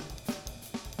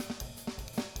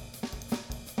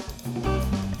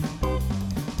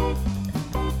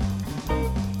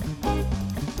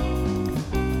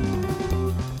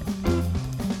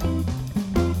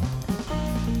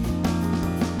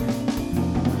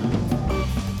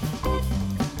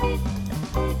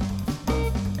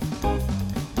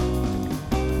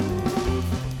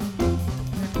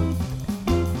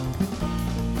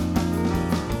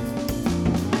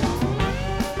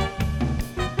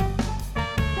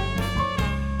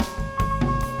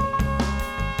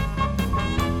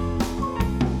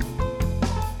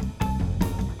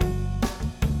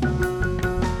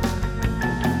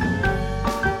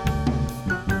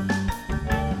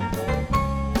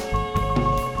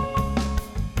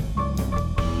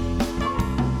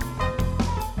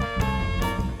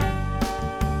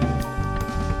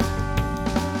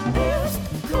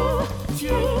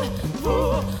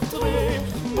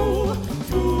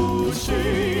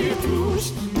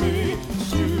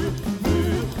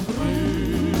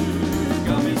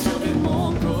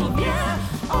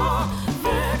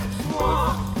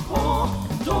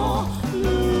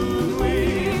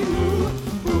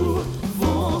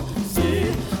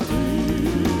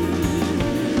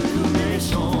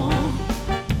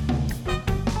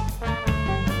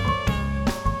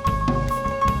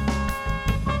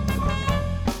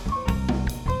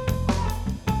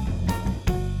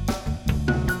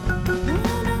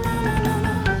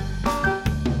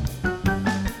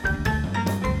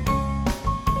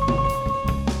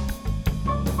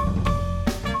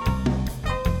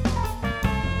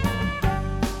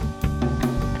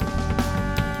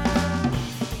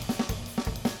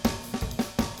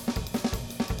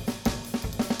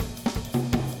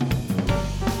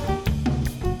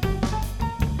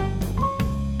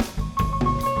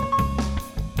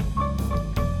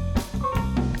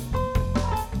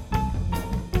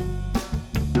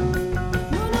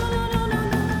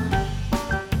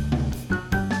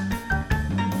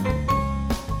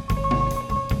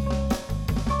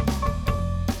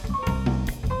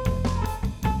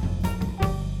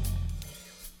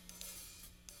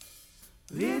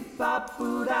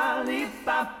 Lip-a-poo-da,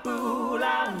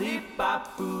 lip-a-poo-da,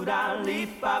 lip-a-poo-da,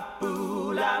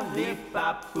 lip-a-poo-da,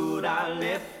 lip-a-poo-da,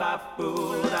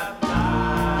 lip-a-poo-da.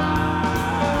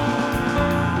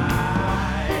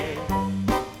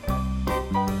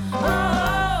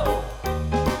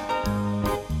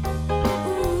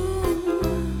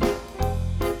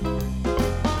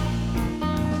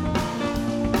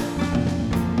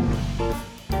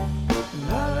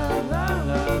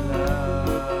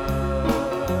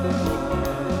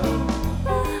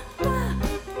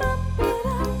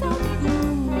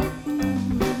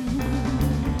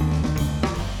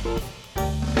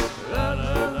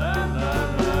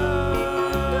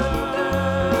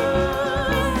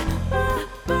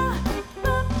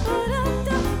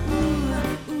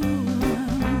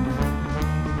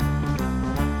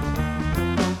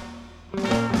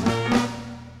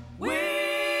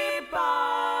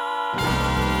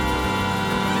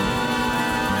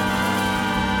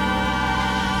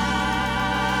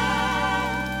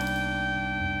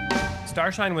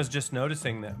 Starshine was just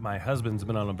noticing that my husband's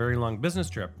been on a very long business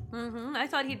trip. Mm-hmm. I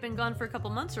thought he'd been gone for a couple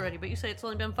months already, but you say it's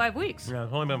only been 5 weeks. Yeah,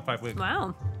 it's only been 5 weeks.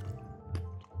 Wow.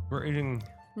 We're eating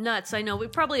Nuts, I know.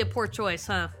 Probably a poor choice,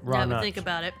 huh? Raw now that we nuts. think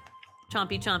about it.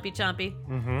 Chompy, chompy, chompy.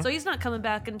 Mm-hmm. So he's not coming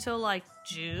back until like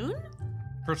June?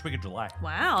 first week of July.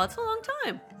 Wow, that's a long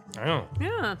time. I know.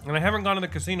 Yeah. And I haven't gone to the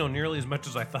casino nearly as much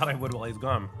as I thought I would while he's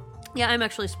gone. Yeah, I'm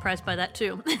actually surprised by that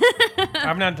too. I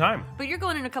haven't had time. But you're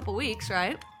going in a couple weeks,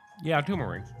 right? Yeah, 2 more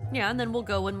weeks. Yeah, and then we'll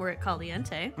go when we're at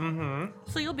Caliente.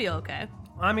 Mm-hmm. So you'll be okay.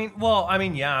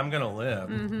 Yeah, I'm gonna live.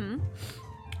 Mm-hmm.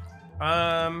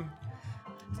 Um,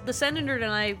 The senator and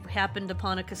I happened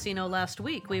upon a casino last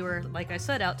week. We were, like I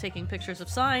said, out taking pictures of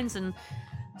signs, and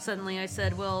suddenly I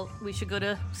said, well, we should go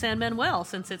to San Manuel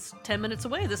since it's 10 minutes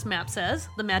away, this map says.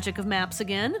 The magic of maps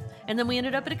again. And then we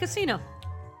ended up at a casino.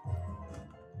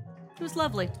 It was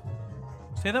lovely.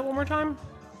 say that one more time.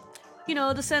 You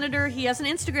know, the senator, he has an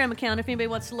Instagram account if anybody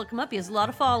wants to look him up. He has a lot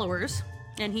of followers,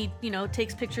 and he,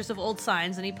 takes pictures of old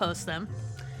signs and he posts them.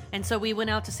 And so we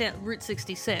went out to Route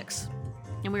 66,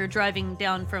 and we were driving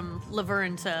down from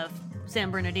Laverne to San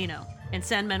Bernardino, and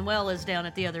San Manuel is down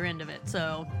at the other end of it.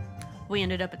 So we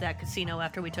ended up at that casino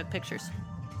after we took pictures.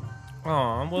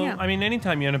 Oh, well, Yeah. I mean,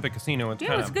 anytime you end up at a casino, it's Yeah,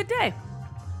 kind it was of... a good day.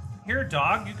 Here,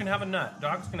 dog, you can have a nut.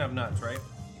 Dogs can have nuts, right?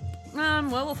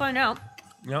 Well, we'll find out.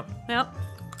 Yep. Yep.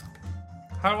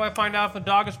 How do I find out if a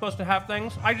dog is supposed to have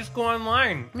things? I just go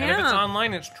online. And if it's Yeah.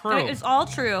 online, it's true. It's all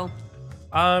true.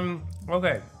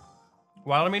 Okay.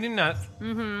 While I'm eating nuts,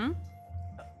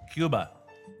 Cuba.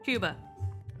 Cuba.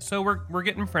 So we're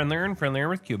getting friendlier and friendlier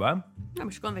with Cuba. Yeah,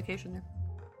 we should go on vacation there.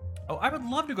 Oh, I would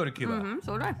love to go to Cuba.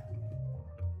 So would I.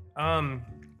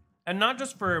 And not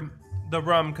just for the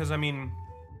rum, because I mean,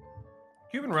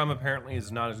 Cuban rum apparently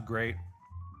is not as great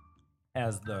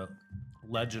as the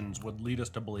legends would lead us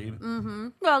to believe.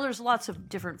 Well, there's lots of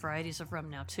different varieties of rum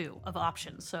now, too, of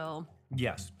options. So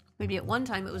Yes. maybe at one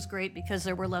time it was great because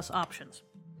there were less options.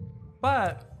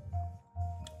 But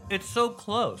it's so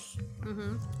close.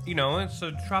 You know, it's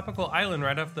a tropical island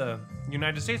right off the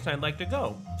United States, and I'd like to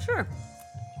go. Sure.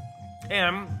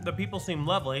 And the people seem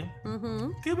lovely.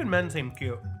 Cuban men seem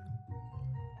cute.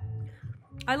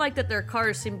 I like that their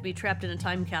cars seem to be trapped in a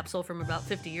time capsule from about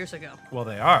 50 years ago. Well,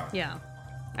 they are. Yeah.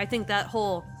 I think that's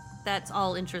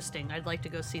all interesting. I'd like to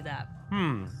go see that.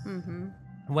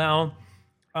 Well,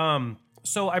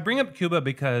 so I bring up Cuba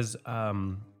because,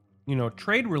 you know,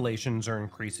 trade relations are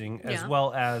increasing as Yeah.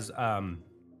 well as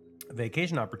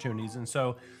vacation opportunities. And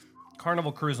so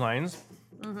Carnival Cruise Lines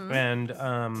and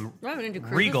Well, we're gonna do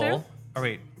cruises Regal. there? Oh,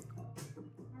 wait.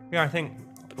 Yeah, I think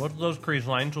both of those cruise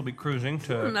lines will be cruising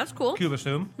to that's cool. Cuba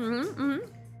soon.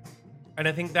 And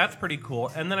I think that's pretty cool.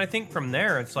 And then I think from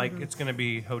there, it's like it's going to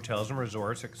be hotels and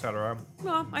resorts, etc.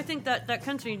 Well, I think that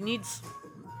country needs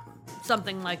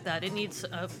something like that. It needs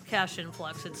a cash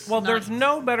influx. It's Well, not there's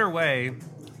no better way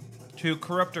to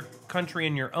corrupt a country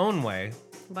in your own way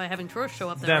by having tourists show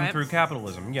up there, than right? through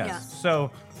capitalism. Yes. Yeah.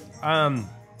 So,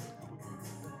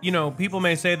 you know, people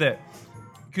may say that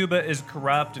Cuba is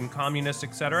corrupt and communist,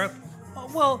 etc.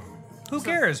 Well, who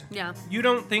cares? yeah. You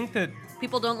don't think that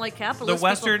People don't like the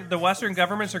capitalists. the Western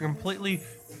governments are completely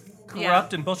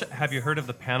corrupt and bullshit? Have you heard of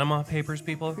the Panama Papers,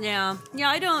 people? Yeah.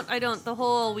 I don't. The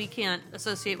whole we can't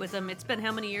associate with them. It's been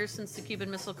how many years since the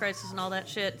Cuban Missile Crisis and all that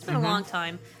shit? It's been a long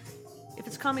time. If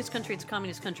it's a communist country, it's a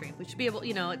communist country. We should be able,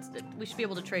 we should be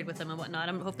able to trade with them and whatnot.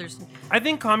 I hope there's. I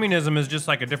think communism is just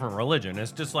like a different religion.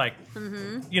 It's just like,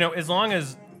 you know, as long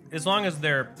as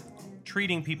they're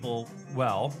treating people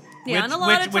well, Yeah, and a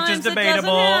lot of times which is debatable,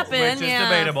 it doesn't happen. which is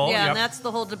debatable. Yeah, Yep. and that's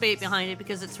the whole debate behind it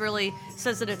because it's really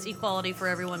says that it's equality for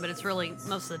everyone, but it's really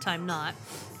most of the time not.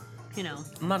 You know.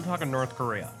 I'm not talking North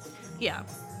Korea. Yeah.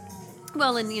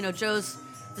 Well, and Joe's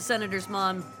the senator's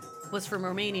mom was from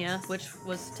Romania, which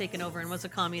was taken over and was a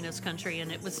communist country, and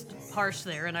it was harsh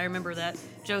there. And I remember that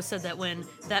Joe said that when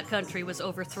that country was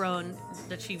overthrown,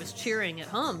 that she was cheering at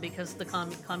home because the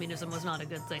communism was not a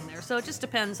good thing there. So it just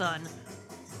depends on.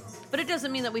 But it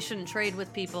doesn't mean that we shouldn't trade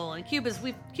with people. And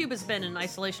Cuba's been in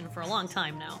isolation for a long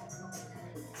time now.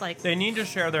 It's like They need to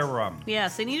share their rum.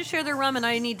 yes, they need to share their rum, and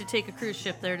I need to take a cruise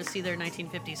ship there to see their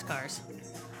 1950s cars.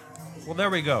 Well, there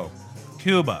we go.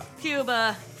 Cuba,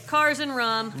 Cuba, cars and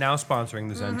rum. now sponsoring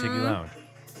the Zen Tiki Lounge.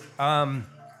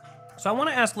 So I want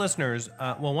to ask listeners,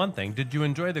 well, one thing, did you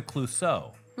enjoy the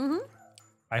Clouseau?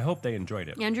 I hope they enjoyed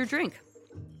it. And your drink.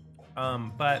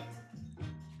 But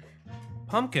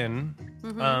Pumpkin,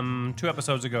 2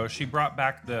 episodes ago, she brought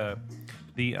back the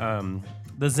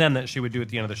Zen that she would do at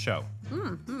the end of the show,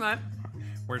 All right.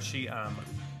 where she,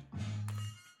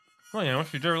 well,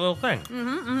 she did her little thing.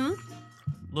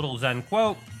 Little Zen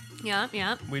quote.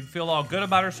 Yeah. We'd feel all good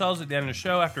about ourselves at the end of the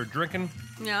show after drinking.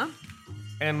 Yeah.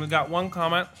 And we got one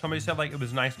comment. Somebody said like it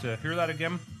was nice to hear that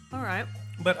again. All right.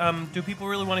 But do people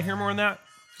really want to hear more than that?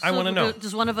 I So want to know.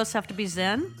 Does one of us have to be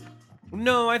Zen?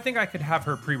 No, I think I could have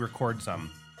her pre-record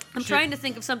some. I'm trying to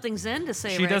think of something Zen to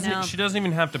say She right doesn't. now. She doesn't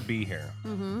even have to be here.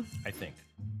 I think.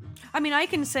 I mean, I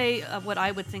can say what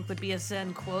I would think would be a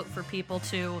Zen quote for people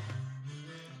to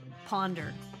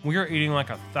ponder. We are eating like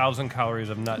 1,000 calories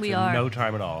of nuts We in are. no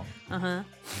time at all.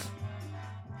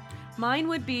 Mine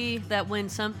would be that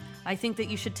I think that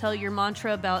you should tell your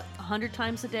mantra about 100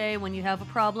 times a day when you have a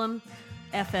problem.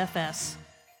 FFS.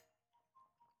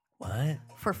 What?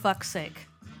 For fuck's sake.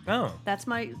 Oh. That's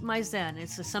my Zen.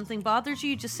 It's if something bothers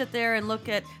you, just sit there and look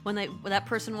at when that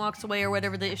person walks away or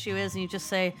whatever the issue is, and you just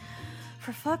say,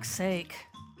 "For fuck's sake,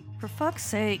 for fuck's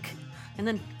sake," and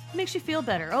then it makes you feel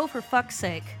better. Oh, for fuck's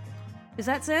sake. Is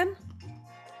that Zen?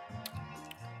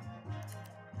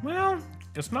 Well,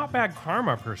 it's not bad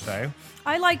karma per se.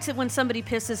 I like to when somebody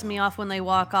pisses me off when they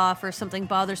walk off or something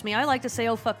bothers me. I like to say,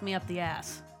 "Oh, fuck me up the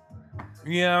ass."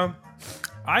 Yeah.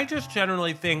 I just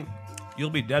generally think You'll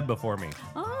be dead before me.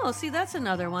 Oh, see, that's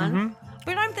another one.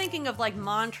 But I'm thinking of like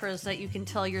mantras that you can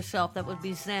tell yourself that would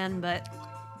be Zen, but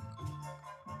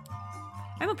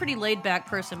I'm a pretty laid back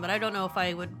person, but I don't know if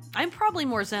I would. I'm probably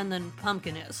more Zen than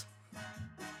Pumpkin is.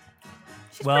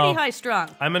 She's pretty high strung.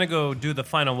 I'm going to go do the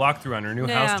final walkthrough on her new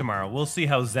house tomorrow. We'll see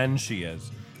how Zen she is.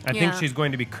 I think she's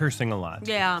going to be cursing a lot.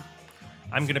 Yeah.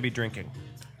 I'm going to be drinking.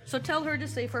 So tell her to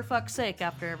say "for fuck's sake"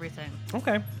 after everything.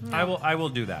 Okay. Yeah. I will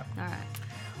do that. All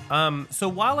right. So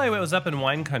while I was up in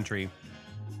wine country,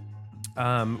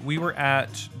 we were at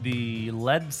the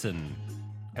Ledson,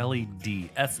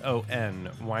 Ledson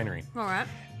winery. All right.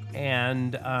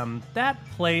 And that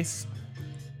place,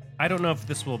 I don't know if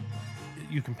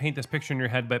you can paint this picture in your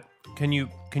head, but can you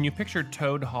picture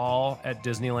Toad Hall at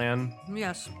Disneyland?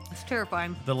 Yes, it's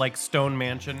terrifying. The like stone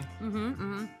mansion?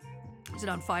 Is it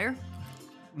on fire?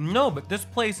 No, but this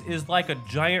place is like a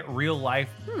giant real life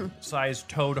size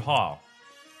Toad Hall.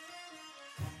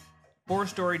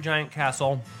 4-story giant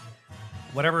castle,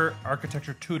 whatever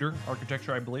architecture, Tudor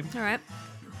architecture, I believe. All right.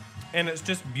 And it's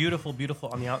just beautiful, beautiful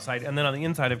on the outside. And then on the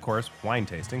inside, of course, wine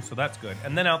tasting, so that's good.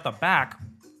 And then out the back,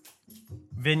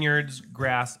 vineyards,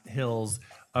 grass, hills,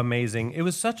 amazing. It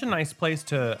was such a nice place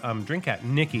to drink at.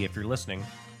 Nikki, if you're listening,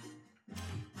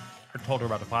 I told her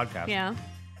about the podcast. Yeah.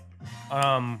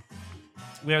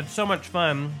 We had so much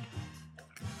fun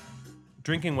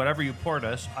drinking whatever you poured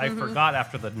us. I forgot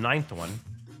after the 9th one.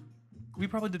 We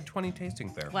probably did 20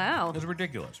 tastings there. Wow. It was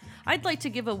ridiculous. I'd like to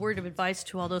give a word of advice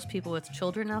to all those people with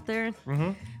children out there.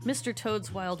 Mr.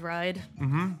 Toad's Wild Ride.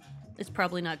 It's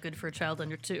probably not good for a child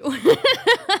under 2.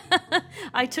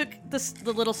 I took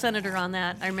the little senator on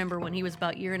that. I remember when he was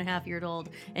about 1.5 years old,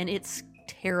 and it's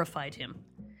terrified him.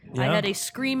 Yeah. I had a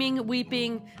screaming,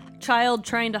 weeping child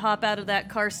trying to hop out of that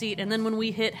car seat, and then when we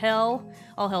hit hell,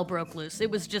 all hell broke loose. It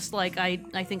was just like I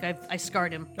think I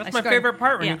scarred him. That's my favorite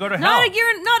part when you go to hell. Not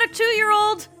a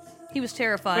 2-year-old. He was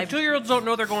terrified. But 2-year-olds don't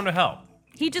know they're going to hell.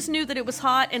 He just knew that it was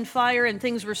hot and fire and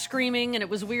things were screaming and it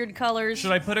was weird colors.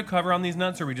 Should I put a cover on these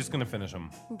nuts, or are we just going to finish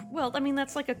them? Well, I mean,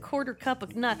 that's like a 1/4 cup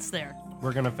of nuts there.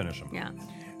 We're going to finish them. Yeah.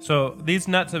 So these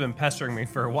nuts have been pestering me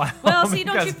for a while. Well, see,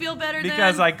 don't you feel better then?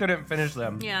 Because I couldn't finish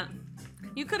them. Yeah.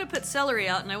 You could have put celery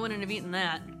out and I wouldn't have eaten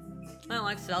that. I don't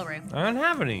like celery. I don't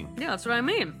have any. Yeah, that's what I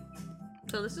mean.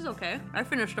 So this is okay. I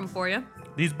finished them for you.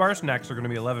 These bar snacks are going to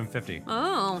be $11.50.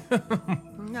 Oh.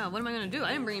 No, what am I going to do? I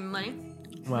didn't bring any money.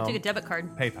 Well, take a debit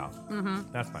card.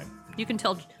 PayPal. That's fine. You can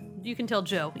tell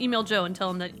Joe. Email Joe and tell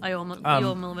him that I owe him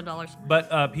 $11.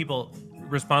 But people,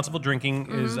 responsible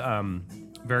drinking is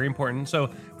very important. So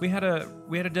we had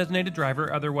a designated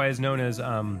driver, otherwise known as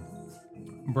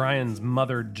Brian's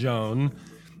mother, Joan.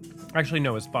 Actually,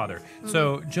 no, his father.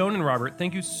 So Joan and Robert,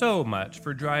 thank you so much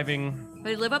for driving.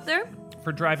 They live up there?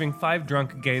 For driving 5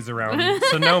 drunk gays around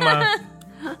Sonoma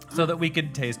so that we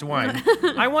could taste wine.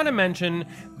 I want to mention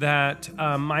that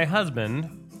my husband,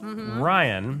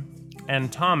 Ryan,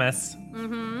 and Thomas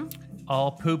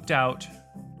all pooped out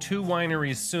 2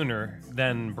 wineries sooner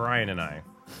than Brian and I.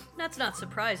 That's not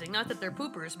surprising. Not that they're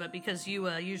poopers, but because you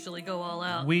usually go all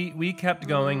out. We kept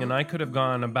going, and I could have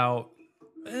gone about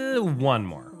 1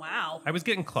 more. Wow. I was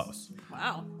getting close.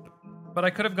 Wow. But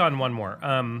I could have gone 1 more.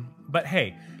 But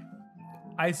hey,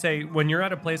 I say when you're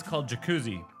at a place called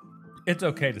Jacuzzi, it's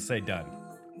okay to say done.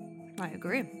 I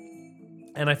agree.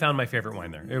 And I found my favorite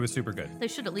wine there. It was super good. They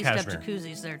should at least Cashmere. have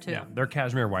jacuzzis there, too. Yeah, they're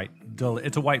cashmere white.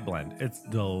 It's a white blend. It's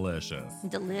delicious.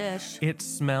 Delish. It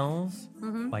smells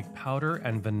like powder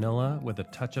and vanilla with a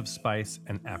touch of spice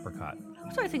and apricot.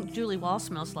 That's what I think Julie Wall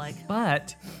smells like.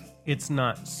 But it's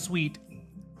not sweet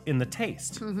in the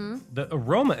taste. The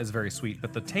aroma is very sweet,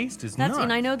 but the taste is not.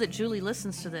 And I know that Julie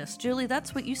listens to this. Julie,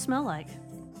 that's what you smell like.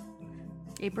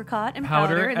 Apricot and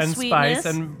powder and spice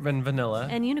and vanilla.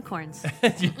 And unicorns.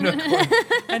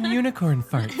 And unicorn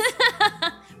farts.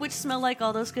 Which smell like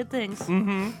all those good things.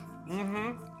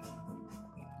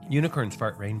 Unicorns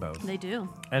fart rainbow. They do.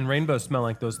 And rainbows smell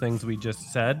like those things we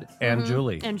just said. And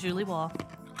Julie. And Julie Wall.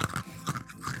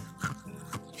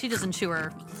 She doesn't chew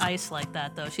her ice like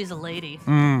that, though. She's a lady.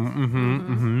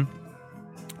 Well,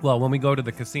 when we go to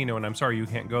the casino, and I'm sorry you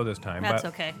can't go this time. That's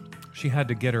but okay. She had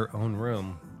to get her own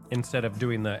room instead of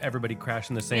doing the everybody crash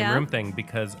in the same room thing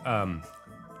because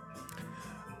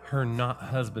her not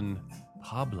husband,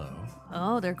 Pablo.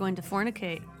 Oh, they're going to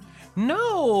fornicate.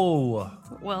 No.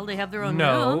 Well, they have their own room.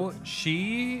 No,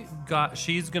 she's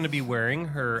going to be wearing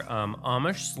her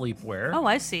Amish sleepwear. Oh,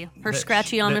 I see. Her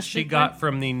scratchy Amish that she sleepwear. got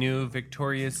from the new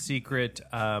Victoria's Secret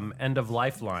end of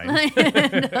life line.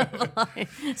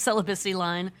 Celibacy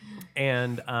line.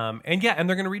 And they're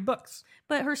going to read books.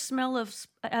 But her smell of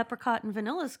apricot and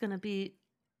vanilla is going to be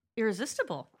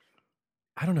irresistible.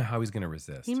 I don't know how he's going to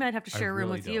resist. He might have to share a room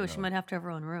really with you. don't She know. might have to have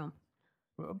her own room.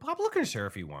 Pablo can share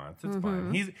if he wants. It's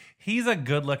fine. He's a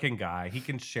good-looking guy. He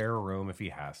can share a room if he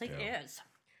has to. He is.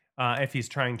 If he's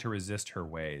trying to resist her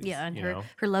ways. Yeah, and you her, know?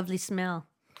 her lovely smell.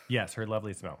 Yes, her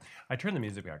lovely smell. I turned the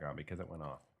music back on because it went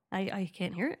off. I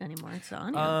can't hear it anymore. It's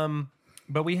on.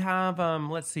 But we have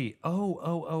let's see.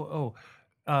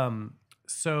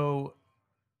 So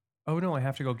oh no, I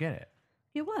have to go get it.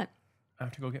 You what? I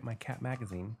have to go get my cat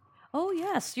magazine. Oh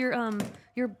yes, your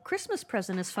Christmas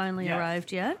present has finally Yes.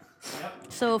 arrived yet. Yep.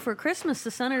 So for Christmas,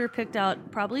 the senator picked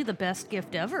out probably the best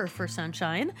gift ever for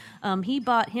Sunshine. He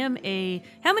bought him a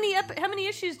how many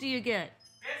issues do you get?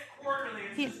 It's quarterly.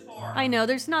 It's just 4. I know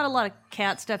there's not a lot of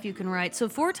cat stuff you can write. So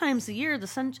 4 times a year, the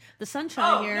Sunshine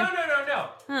Oh here. no!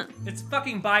 Huh. It's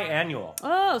fucking biannual.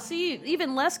 Oh, see,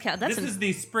 even less cat. That's This is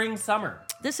the spring summer.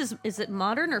 This is it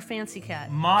modern or fancy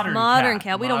cat? Modern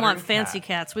cat. We don't Modern want fancy cat.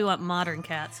 cats. We want modern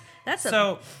cats. That's a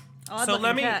So odd-looking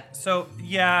let me. cat. So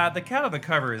yeah, the cat on the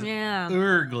cover is Yeah.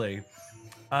 ugly.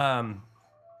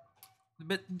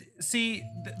 But see,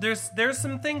 there's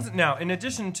some things now. In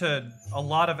addition to a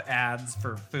lot of ads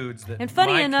for foods that And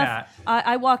funny my enough, cat,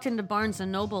 I walked into Barnes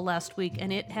and Noble last week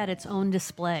and it had its own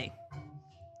display.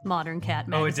 Modern cat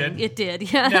Oh, it magazine. did? It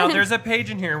did. Yeah. now there's a page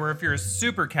in here where if you're a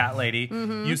super cat lady,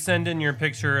 Mm-hmm. you send in your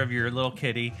picture of your little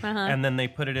kitty, Uh-huh. and then they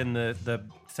put it in the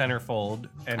centerfold,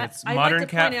 and it's I'd like modern to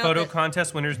cat point out photo that-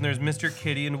 contest winners, and there's Mr.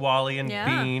 Kitty and Wally and yeah.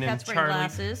 Bean and Cats wearing Charlie.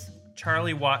 glasses.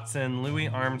 Charlie Watson, Louis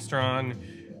Armstrong,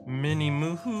 Minnie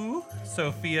Moohoo,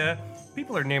 Sophia.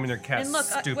 People are naming their cats And look,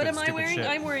 stupid, what am I stupid wearing? shit.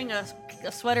 I'm wearing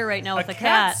a sweater right now with a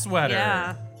cat sweater.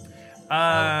 Yeah.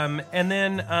 And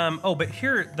then, but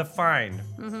here, the find.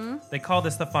 Mm-hmm. They call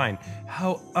this the find.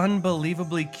 How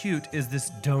unbelievably cute is this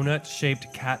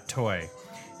donut-shaped cat toy?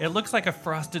 It looks like a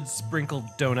frosted sprinkled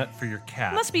donut for your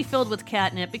cat. It must be filled with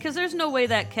catnip because there's no way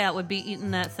that cat would be eating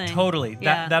that thing. Totally.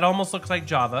 Yeah. That almost looks like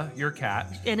Java, your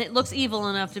cat. And it looks evil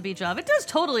enough to be Java. It does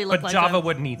totally look But like Java a-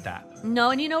 wouldn't eat that.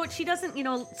 No, and you know what? She doesn't. You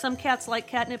know, some cats like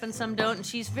catnip and some don't, and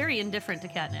she's very indifferent to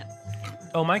catnip.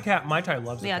 Oh, my cat, my Thai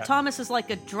loves Yeah, it. Thomas is like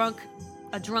a drunk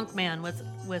man with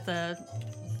a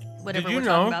whatever Did you we're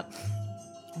know talking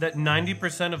about. that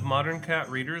 90% of modern cat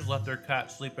readers let their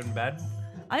cat sleep in bed?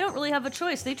 I don't really have a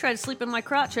choice. They try to sleep in my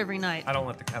crotch every night. I don't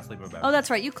let the cat sleep in bed. Oh, that's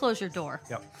right. You close your door.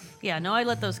 Yep. Yeah, no, I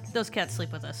let those cats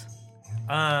sleep with us.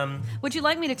 Um, Would you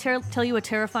like me to tell you a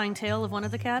terrifying tale of one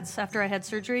of the cats after I had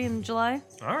surgery in July?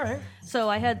 all right. So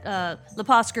I had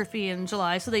laparoscopy in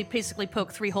July, so they basically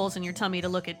poke 3 holes in your tummy to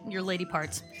look at your lady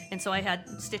parts. And so I had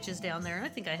stitches down there, and I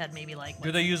think I had maybe like...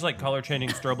 Do they use like color changing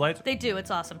strobe lights? They do,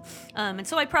 it's awesome. And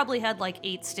so I probably had like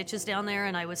 8 stitches down there,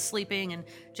 and I was sleeping, and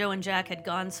Joe and Jack had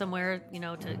gone somewhere, you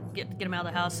know, to get them out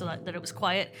of the house so that it was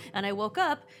quiet. And I woke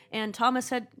up, and Thomas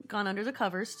had gone under the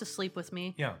covers to sleep with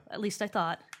me. Yeah. At least I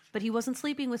thought. But he wasn't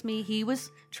sleeping with me. He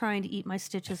was trying to eat my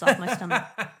stitches off my stomach.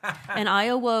 And I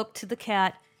awoke to the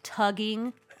cat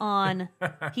tugging on.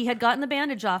 He had gotten the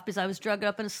bandage off because I was drugged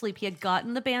up and asleep. He had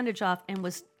gotten the bandage off and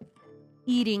was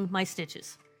eating my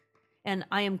stitches. And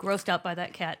I am grossed out by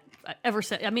that cat ever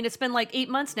since. I mean, it's been like 8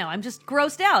 months now. I'm just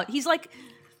grossed out. He's like,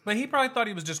 But he probably thought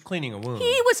he was just cleaning a wound.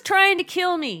 he was trying to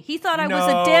kill me. He thought I was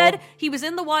No. a dead. He was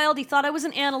in the wild. He thought I was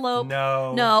an antelope.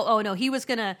 No. No. Oh no.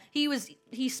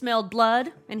 He smelled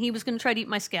blood and he was gonna try to eat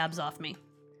my scabs off me.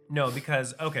 No,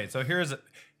 because okay, so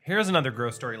here's another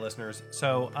gross story, listeners.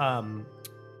 So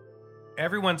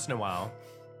every once in a while,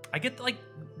 I get like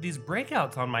these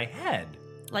breakouts on my head,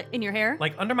 Like in your hair.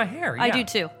 like under my hair. I yeah. do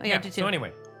too. Yeah, I do too. So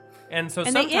anyway, and so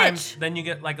And they sometimes itch. then you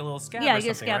get like a little scab Yeah, or you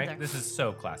get a something, scab right? there. This is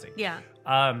so classic. Yeah.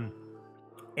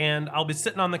 And I'll be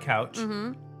sitting on the couch,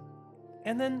 Mm-hmm.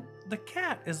 and then the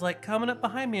cat is like coming up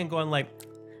behind me and going like,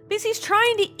 Because he's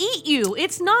trying to eat you.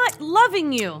 It's not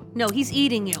loving you. No, he's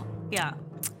eating you. Yeah.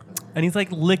 and he's like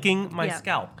licking my Yeah.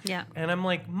 scalp. Yeah. And I'm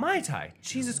like, Mai Tai,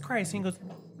 Jesus Christ. And he goes,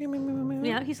 meow, meow, meow, meow, meow.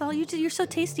 Yeah. He's all you're so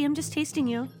tasty. I'm just tasting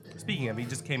you. Speaking of, he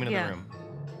just came into Yeah. the room.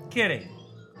 Kitty.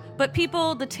 But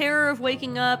people, the terror of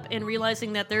waking up and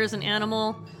realizing that there is an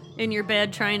animal in your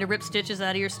bed trying to rip stitches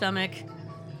out of your stomach.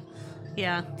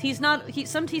 Yeah, he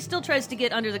still tries to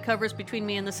get under the covers between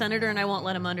me and the senator, and I won't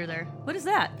let him under there. What is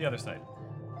that? The other side.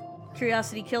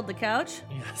 Curiosity killed the couch?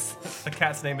 Yes. The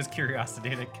cat's name is Curiosity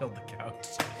and it killed the couch.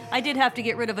 I did have to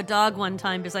get rid of a dog one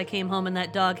time because I came home and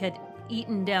that dog had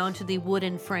eaten down to the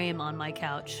wooden frame on my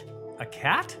couch. A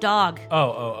cat? Dog.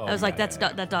 Oh. I was like, yeah,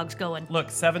 that dog's going.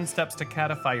 Look, 7 steps to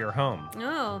catify your home.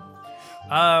 Oh.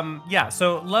 Yeah,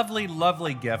 so lovely,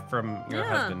 lovely gift from your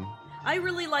Yeah. husband. I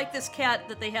really like this cat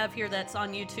that they have here that's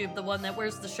on YouTube, the one that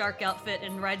wears the shark outfit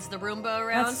and rides the Roomba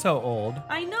around. That's so old.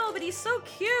 I know, but he's so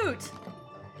cute.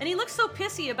 And he looks so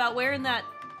pissy about wearing that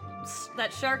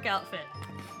that shark outfit.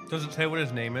 Does it say what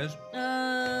his name is?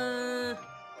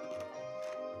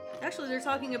 Actually, they're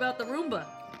talking about the Roomba.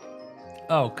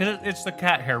 Oh, because it's the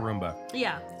cat hair Roomba.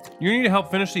 Yeah. You need to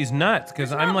help finish these nuts,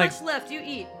 because I'm like... There's not much left. You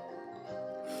eat.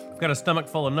 I've got a stomach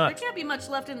full of There nuts. can't be much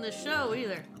left in the show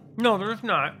either. No, there's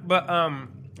not. But, all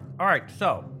right,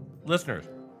 so, listeners.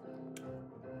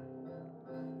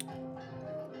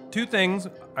 2 things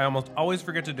I almost always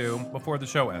forget to do before the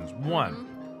show ends. 1,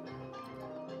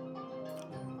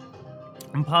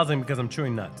 I'm pausing because I'm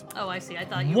chewing nuts. Oh, I see. I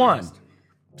thought you 1,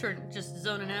 were just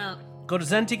zoning out. go to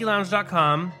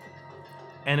zentikilounge.com,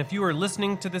 and if you are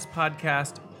listening to this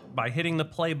podcast by hitting the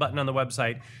play button on the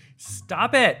website,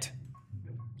 stop it.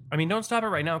 I mean, don't stop it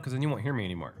right now because then you won't hear me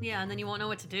anymore. Yeah, and then you won't know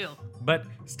what to do. But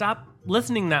stop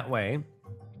listening that way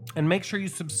and make sure you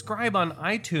subscribe on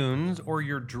iTunes or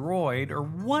your Droid or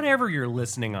whatever you're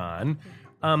listening on,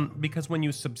 because when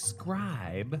you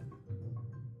subscribe,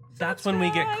 that's when we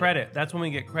get credit. That's when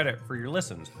we get credit for your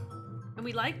listens. And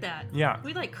we like that. Yeah.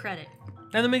 We like credit.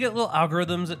 And then we get little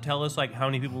algorithms that tell us like how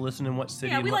many people listen in what city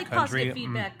Yeah, and we what like country. positive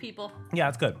feedback, people. Yeah,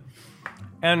 it's good.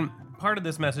 And part of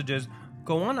this message is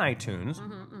go on iTunes.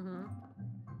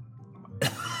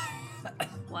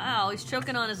 Wow, he's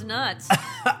choking on his nuts.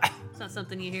 It's not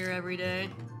something you hear every day.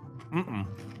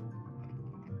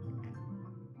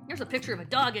 There's a picture of a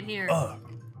dog in here.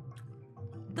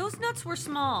 Those nuts were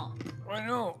small. I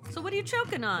know. So what are you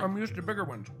choking on? I'm used to bigger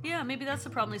ones. Yeah, maybe that's the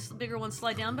problem. These bigger ones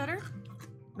slide down better?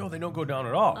 No, they don't go down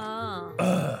at all. Oh.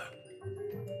 No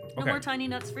Okay. more tiny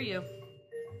nuts for you.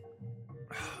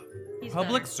 He's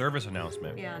Public better. service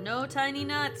announcement. Yeah, no tiny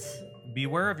nuts.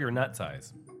 Beware of your nut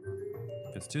size.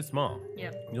 If it's too small,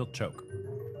 Yep. you'll choke.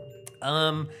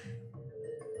 What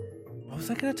was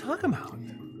I going to talk about?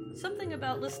 Something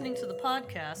about listening to the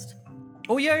podcast.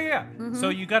 Oh, yeah. So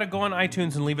you got to go on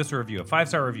iTunes and leave us a review, a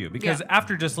 5-star review, because Yeah.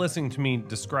 after just listening to me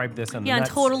describe this and the Yeah, and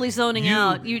nuts, totally zoning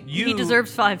out. He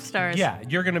deserves 5 stars. Yeah,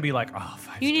 you're going to be like, oh, 5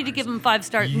 stars. You need to give him 5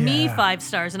 stars. Me Yeah. 5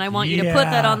 stars, and I want you to put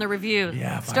that Yeah. on the review.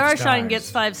 Yeah, 5 Starshine stars.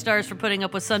 gets 5 stars for putting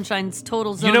up with Sunshine's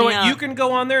total You zoning know what? out. You can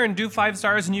go on there and do 5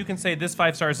 stars, and you can say this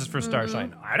 5 stars is for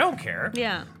Starshine. I don't care.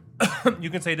 Yeah. You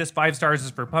can say this 5 stars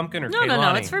is for Pumpkin or No,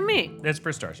 Kehlani. it's for me. It's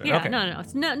for Starshine. Yeah, okay. no,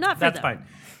 it's not for That's them. fine.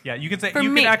 Yeah, you can say For you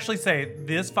me. can actually say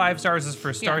this 5 stars is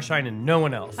for Starshine and no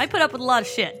one else. I put up with a lot of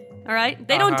shit. All right,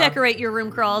 they don't decorate your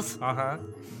room crawls,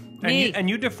 Me. And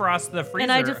you defrost the freezer.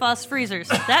 and I defrost freezers.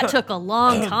 That took a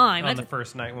long time. on the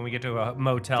first night when we get to a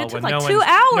motel It took when like no 2 one's,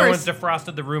 no hours. one's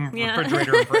defrosted the room Yeah.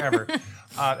 refrigerator in forever.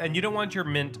 And you don't want your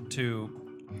mint to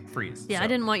freeze. Yeah, so. I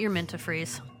didn't want your mint to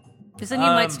freeze, because then you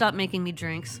might stop making me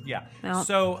drinks. Yeah. Well.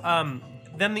 So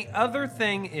then the other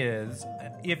thing is,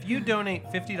 if you donate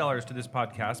 $50 to this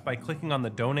podcast by clicking on the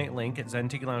donate link at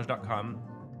zentikilounge.com,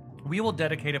 we will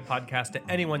dedicate a podcast to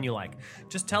anyone you like.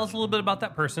 Just tell us a little bit about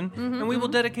that person, and we will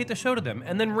dedicate the show to them.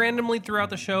 And then randomly throughout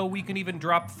the show, we can even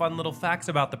drop fun little facts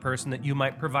about the person that you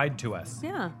might provide to us.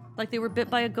 Yeah, like they were bit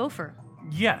by a gopher.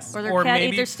 Yes. Or their cat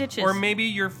ate their stitches. Or maybe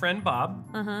your friend Bob.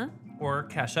 Uh-huh. Or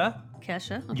Kesha.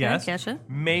 Kesha. Okay, Yes. Kesha.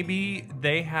 Maybe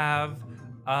they have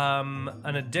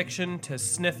an addiction to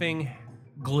sniffing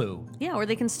glue. Yeah, or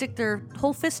they can stick their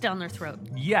whole fist down their throat.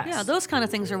 Yes. Yeah, those kind of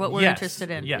things are what we're Yes, interested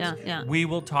in. Yes. Yeah. We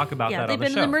will talk about Yeah, that they've on the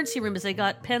been show. in the emergency room because they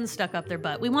got pens stuck up their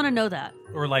butt. We want to know that.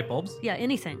 Or light bulbs. Yeah,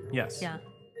 anything. Yes. Yeah.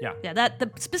 Yeah. Yeah,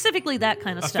 specifically that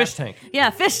kind of A stuff. fish tank. Yeah,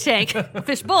 fish tank.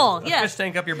 Fish bowl. A Yes. fish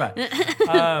tank up your butt.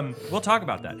 We'll talk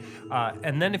about that.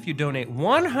 And then if you donate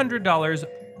 $100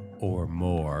 or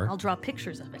more, I'll draw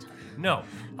pictures of it. no,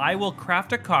 I will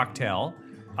craft a cocktail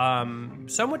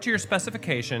somewhat to your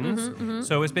specifications.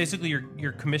 So it's basically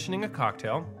you're commissioning a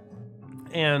cocktail.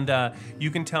 And you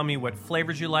can tell me what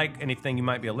flavors you like, anything you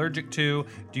might be allergic to.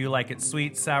 Do you like it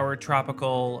sweet, sour,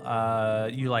 tropical?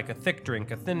 You like a thick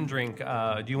drink, a thin drink?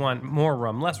 Do you want more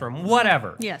rum, less rum?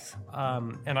 Whatever. Yes.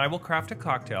 And I will craft a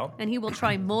cocktail. And he will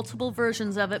try multiple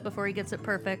versions of it before he gets it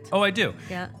perfect. Oh, I do.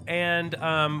 Yeah. And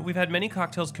we've had many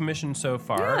cocktails commissioned so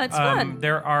far. Yeah, it's fun.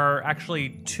 There are actually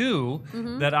 2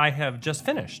 that I have just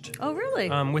finished. Oh, really?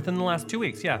 Within the last 2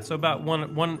 weeks, yeah. So about one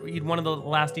of the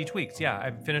last each weeks, yeah.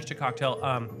 I've finished a cocktail,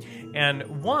 and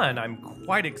one I'm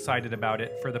quite excited about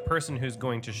it for the person who's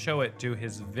going to show it to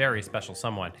his very special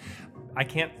someone. I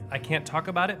can't talk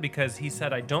about it because he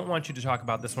said I don't want you to talk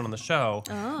about this one on the show.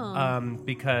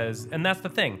 Because and that's the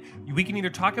thing. We can either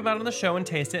talk about it on the show and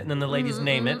taste it, and then the ladies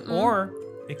name it, or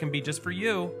it can be just for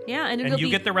you. Yeah, and you it'll be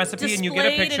get the recipe and you get a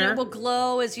displayed, picture. and it will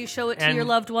glow as you show it to And- your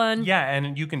loved one. Yeah,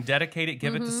 and you can dedicate it,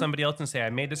 give it to somebody else, and say,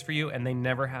 I made this for you, and they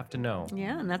never have to know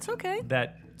Yeah, and that's okay.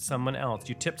 that someone else,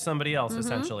 you tipped somebody else,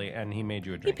 essentially, and he made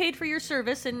you a He drink. paid for your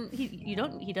service, and you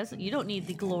don't need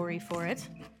the glory for it.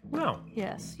 No.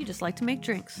 Yes, you just like to make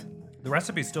drinks. The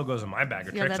recipe still goes in my bag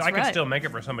of Yeah, tricks. that's I can right. still make it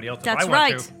for somebody else That's if I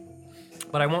want right. to.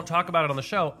 But I won't talk about it on the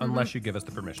show unless you give us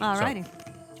the permission. Alrighty. So,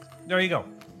 there you go.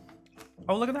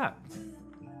 Oh, look at that.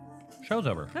 Show's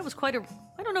over. That was quite a...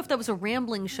 I don't know if that was a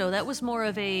rambling show. That was more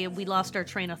of a we lost our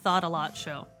train of thought a lot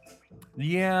show.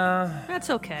 Yeah. That's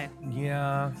okay.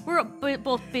 Yeah. We're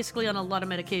both basically on a lot of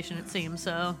medication, it seems,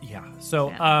 so... Yeah. So,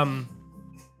 Yeah.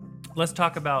 Let's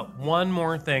talk about one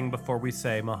more thing before we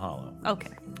say mahalo.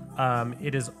 Okay.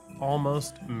 It is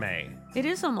almost May. It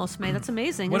is almost May. That's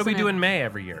amazing, What do we isn't do it? in May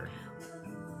every year?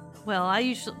 Well, I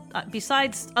usually...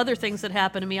 besides other things that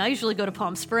happen to me, I usually go to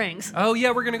Palm Springs. Oh, yeah,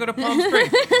 we're going to go to Palm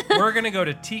Springs. We're going to go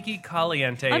to Tiki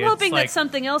Caliente. I'm It's hoping like, that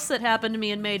something else that happened to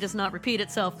me in May does not repeat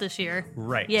itself this year.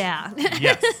 Right. Yeah.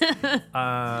 Yes.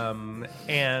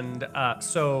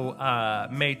 So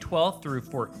May 12th through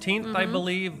 14th, I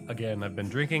believe. Again, I've been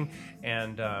drinking.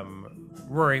 And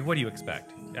Rory, what do you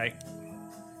expect?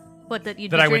 What, that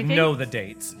you'd That be I would drinking? know the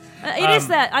dates. It is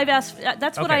that. I've asked...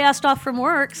 that's what okay. I asked off from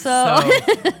work, so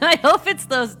I hope it's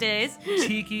those days.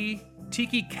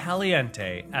 Tiki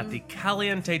Caliente at the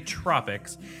Caliente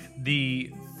Tropics,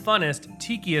 the funnest,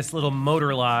 tikiest little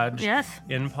motor lodge Yes.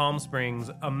 in Palm Springs.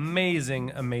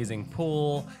 Amazing, amazing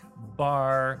pool,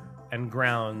 bar, and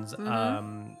grounds.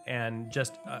 And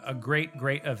just a great,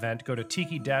 great event. Go to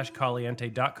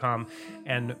tiki-caliente.com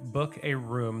and book a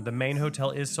room. The main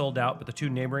hotel is sold out, but the two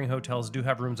neighboring hotels do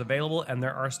have rooms available, and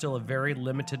there are still a very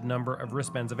limited number of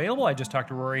wristbands available. I just talked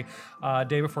to Rory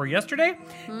day before yesterday,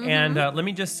 and let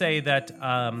me just say that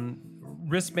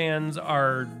wristbands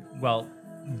are, well,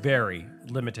 very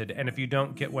limited, and if you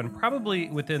don't get one probably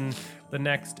within the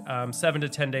next 7 to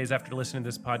 10 days after listening to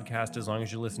this podcast, as long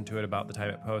as you listen to it about the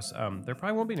time it posts, there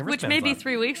probably won't be any Which wristbands may be left.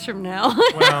 3 weeks from now.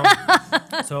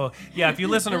 Well, so yeah, if you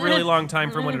listen a really long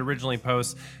time from when it originally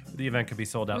posts, the event could be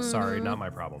sold out. Sorry, not my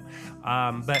problem.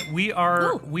 But we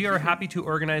are happy to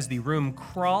organize the room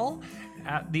crawl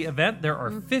at the event. There are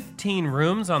 15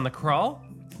 rooms on the crawl.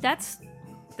 That's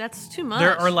too much.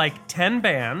 There are like 10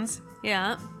 bands.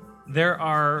 Yeah. There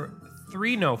are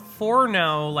 4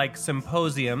 now, like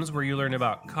symposiums where you learn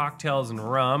about cocktails and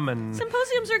rum and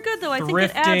Symposiums are good, though. I think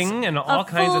it Thrifting adds and all a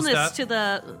kinds of fullness stuff. to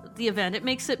the event. It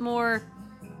makes it more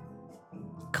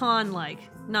con-like,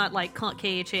 not like Khan,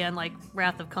 like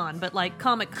Wrath of Khan, but like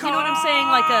comic. You know what I'm saying?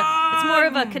 Like it's more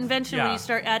of a convention when Yeah. you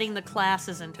start adding the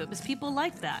classes into it, because people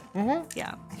like that.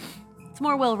 Yeah, it's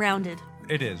more well-rounded.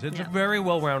 It is. It's Yeah. a very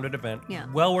well-rounded event. Yeah.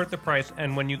 Well worth the price.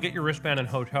 And when you get your wristband and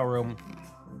hotel room,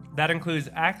 that includes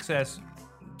access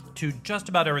to just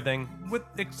about everything, with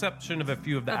the exception of a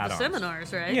few of the Of the add-ons.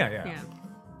 seminars, right? Yeah.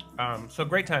 So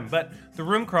great time. But the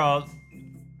room crawl,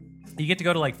 you get to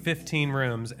go to like 15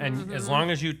 rooms, and as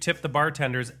long as you tip the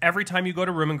bartenders, every time you go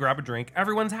to a room and grab a drink,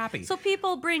 everyone's happy. So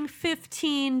people bring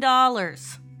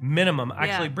 $15. Minimum.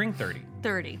 Actually, Yeah. bring 30.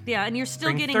 30. Yeah, and you're still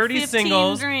Bring getting 30 15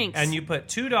 singles, drinks. and you put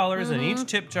 $2 in each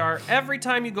tip jar every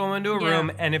time you go into a Yeah.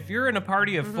 room. And if you're in a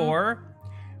party of 4,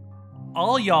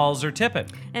 all y'alls are tipping.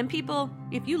 And people,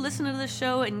 if you listen to this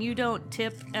show and you don't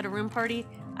tip at a room party,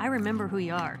 I remember who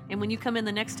you are. And when you come in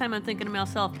the next time, I'm thinking to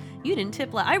myself, you didn't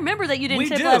tip last. I remember that you didn't We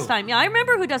tip do. last time. Yeah, I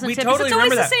remember who doesn't We tip. totally It's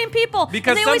always remember the that. same people.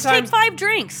 Because and they always take sometimes- 5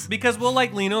 drinks. Because we'll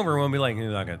like lean over and we'll be like,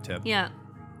 you're not going to tip. Yeah.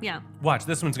 Yeah. Watch,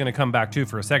 this one's going to come back too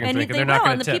for a second And drink, and they they're not will.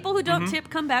 going And to the tip. people who don't tip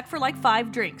come back for like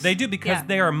 5 drinks. They do, because Yeah.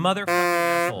 they are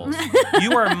motherfucking assholes.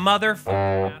 You are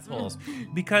motherfucking assholes.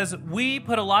 Because we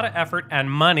put a lot of effort and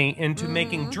money into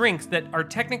making drinks that are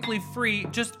technically free,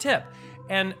 just tip.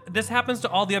 And this happens to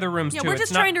all the other rooms Yeah, too. we're It's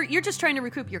just not- you're just trying to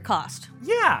recoup your cost.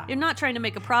 Yeah. You're not trying to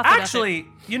make a profit. Actually,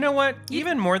 you know what?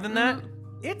 Even more than that,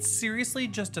 it's seriously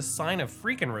just a sign of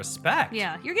freaking respect.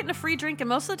 Yeah, you're getting a free drink, and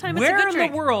most of the time it's Where a good in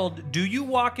drink. the world do you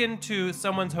walk into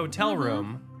someone's hotel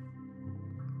room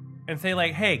and say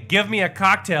like, "Hey, give me a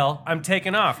cocktail. I'm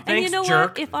taking off. Thanks, And you know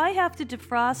jerk." what? If I have to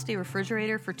defrost a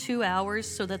refrigerator for 2 hours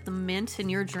so that the mint in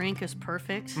your drink is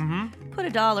perfect, put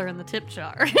 $1 in the tip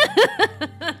jar.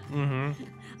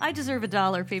 I deserve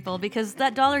 $1, people, because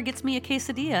that $1 gets me a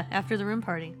quesadilla after the room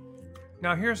party.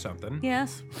 Now here's something.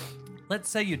 Yes. Let's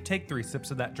say you take 3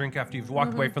 sips of that drink after you've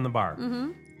walked away from the bar,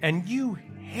 and you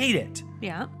hate it.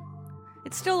 Yeah.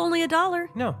 It's still only $1.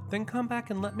 No, then come back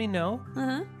and let me know.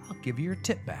 Uh-huh. I'll give you your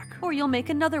tip back. Or you'll make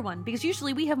another one, because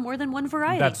usually we have more than one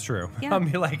variety. That's true. Yeah. I'll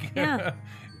be like, Yeah.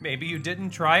 maybe you didn't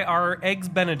try our Eggs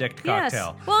Benedict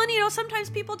cocktail. Yes. Well, and sometimes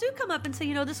people do come up and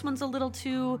say, this one's a little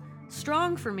too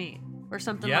strong for me, or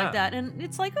something Yeah. like that. And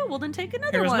it's like, oh, well, then take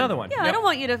another one. Here's another one. Yeah, I Yep. don't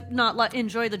want you to not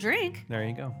enjoy the drink. There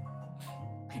you go.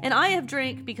 And I have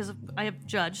drank because I have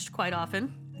judged quite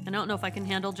often. And I don't know if I can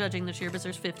handle judging this year because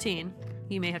there's 15.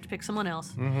 You may have to pick someone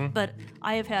else. Mm-hmm. But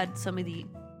I have had some of the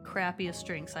crappiest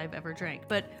drinks I've ever drank.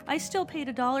 But I still paid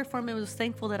 $1 for them and was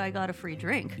thankful that I got a free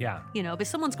drink. Yeah. You know, but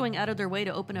someone's going out of their way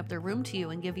to open up their room to you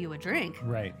and give you a drink.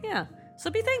 Right. Yeah. So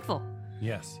be thankful.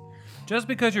 Yes. Just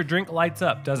because your drink lights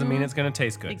up doesn't mean it's going to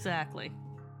taste good. Exactly.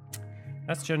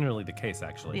 That's generally the case,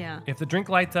 actually. Yeah. If the drink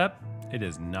lights up, it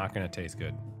is not going to taste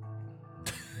good.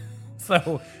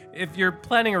 So, if you're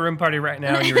planning a room party right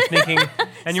now and you were thinking,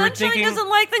 and you were Sunshine thinking, doesn't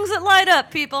like things that light up,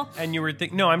 people. and you were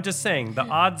thinking, no, I'm just saying, the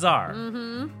odds are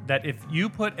that if you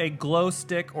put a glow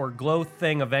stick or glow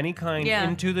thing of any kind Yeah.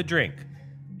 into the drink,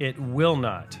 it will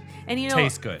not And you know,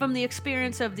 taste good. from the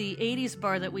experience of the 80s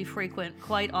bar that we frequent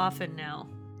quite often now,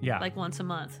 Yeah. like once a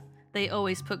month, they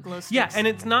always put glow sticks. Yeah, and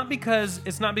it's not because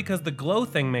the glow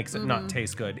thing makes it not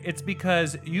taste good. It's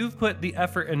because you've put the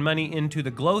effort and money into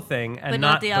the glow thing and but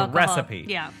not the the alcohol. recipe.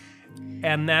 Yeah.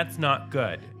 And that's not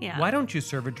good. Yeah. Why don't you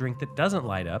serve a drink that doesn't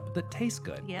light up that tastes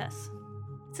good? Yes.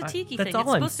 It's a tiki That's thing. all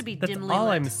It's supposed to be That's dimly all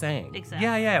lit. I'm saying. Exactly.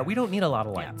 Yeah. We don't need a lot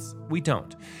of Yeah. lights. We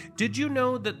don't. Did you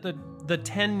know that the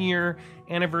 10-year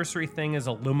anniversary thing is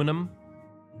aluminum?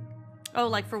 Oh,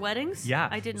 like for weddings? Yeah.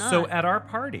 I did not. So at our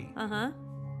party, Uh-huh.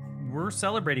 we're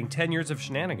celebrating 10 years of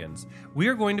shenanigans. We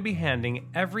are going to be handing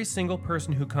every single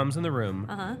person who comes in the room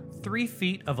 3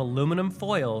 feet of aluminum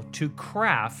foil to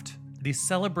craft the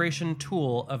celebration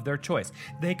tool of their choice.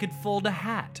 They could fold a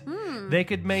hat. They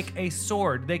could make a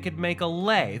sword. They could make a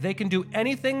lei. They can do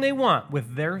anything they want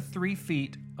with their 3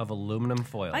 feet of aluminum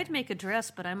foil. I'd make a dress,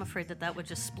 but I'm afraid that would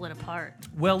just split apart.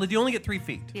 Well, you only get 3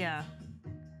 feet. Yeah.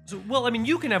 So, well, I mean,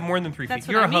 you can have more than 3 That's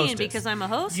feet. what You're I a mean hostess. because I'm a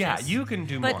hostess. Yeah, you can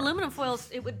do But more. aluminum foils,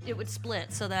 it would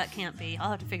split, so that can't be.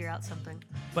 I'll have to figure out something.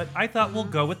 But I thought we'll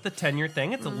go with the 10-year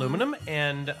thing. It's aluminum,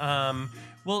 and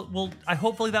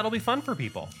hopefully that'll be fun for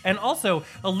people. And also,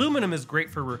 aluminum is great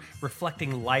for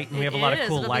reflecting light, and we have a lot of is.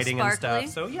 cool It'll be lighting and sparkly.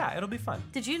 stuff. So yeah, it'll be fun.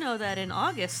 Did you know that in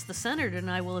August, the Senator and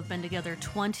I will have been together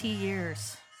 20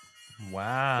 years?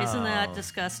 Wow. Isn't that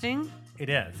disgusting? It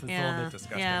is. It's a little bit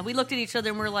disgusting. Yeah, we looked at each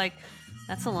other and we're like,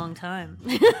 that's a long time.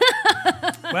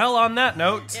 Well, on that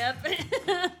note, Yep.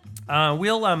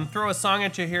 we'll throw a song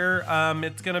at you here.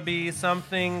 It's going to be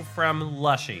something from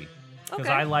Lushy. Because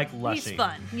Okay. I like Lushy. He's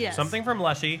fun, yes. Something from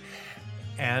Lushy.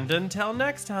 And until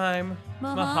next time,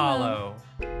 Mahalo.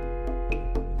 mahalo.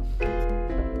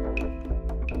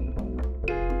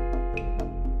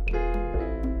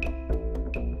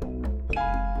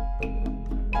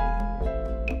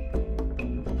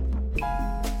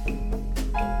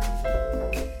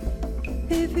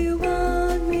 If you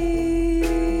want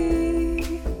me,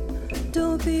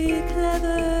 don't be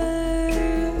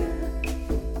clever.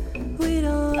 We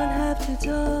don't have to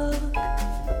talk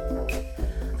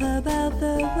about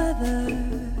the weather.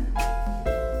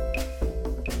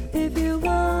 If you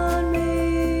want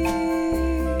me,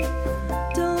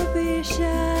 don't be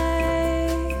shy.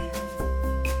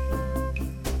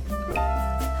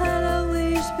 I'll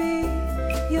always be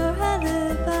your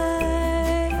alibi.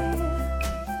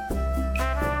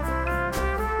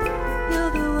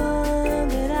 You're the one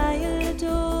that I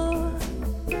adore,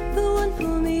 the one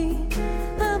for me,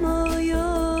 I'm all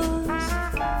yours.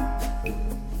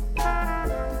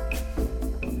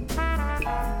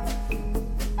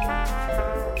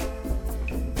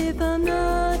 If I'm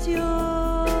not your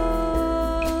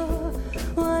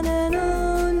one and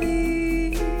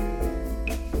only,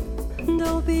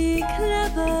 don't be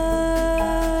clever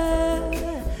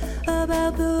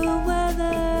about the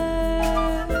weather.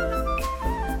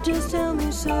 Just tell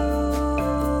me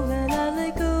so and I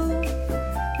let go.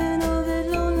 And all that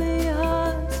lonely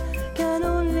hearts can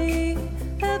only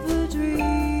ever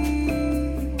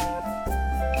dream.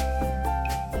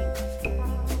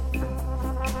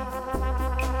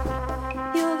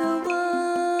 You're the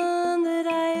one that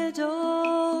I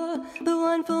adore, the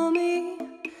one for me,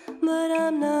 but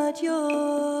I'm not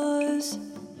yours.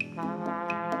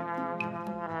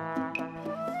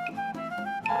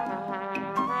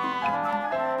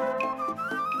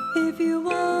 If you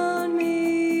want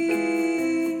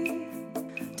me,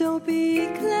 don't be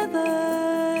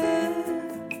clever.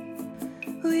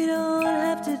 We don't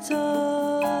have to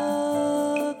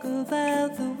talk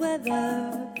about the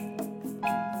weather.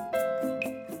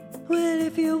 Well,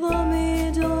 if you want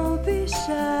me, don't be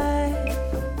shy.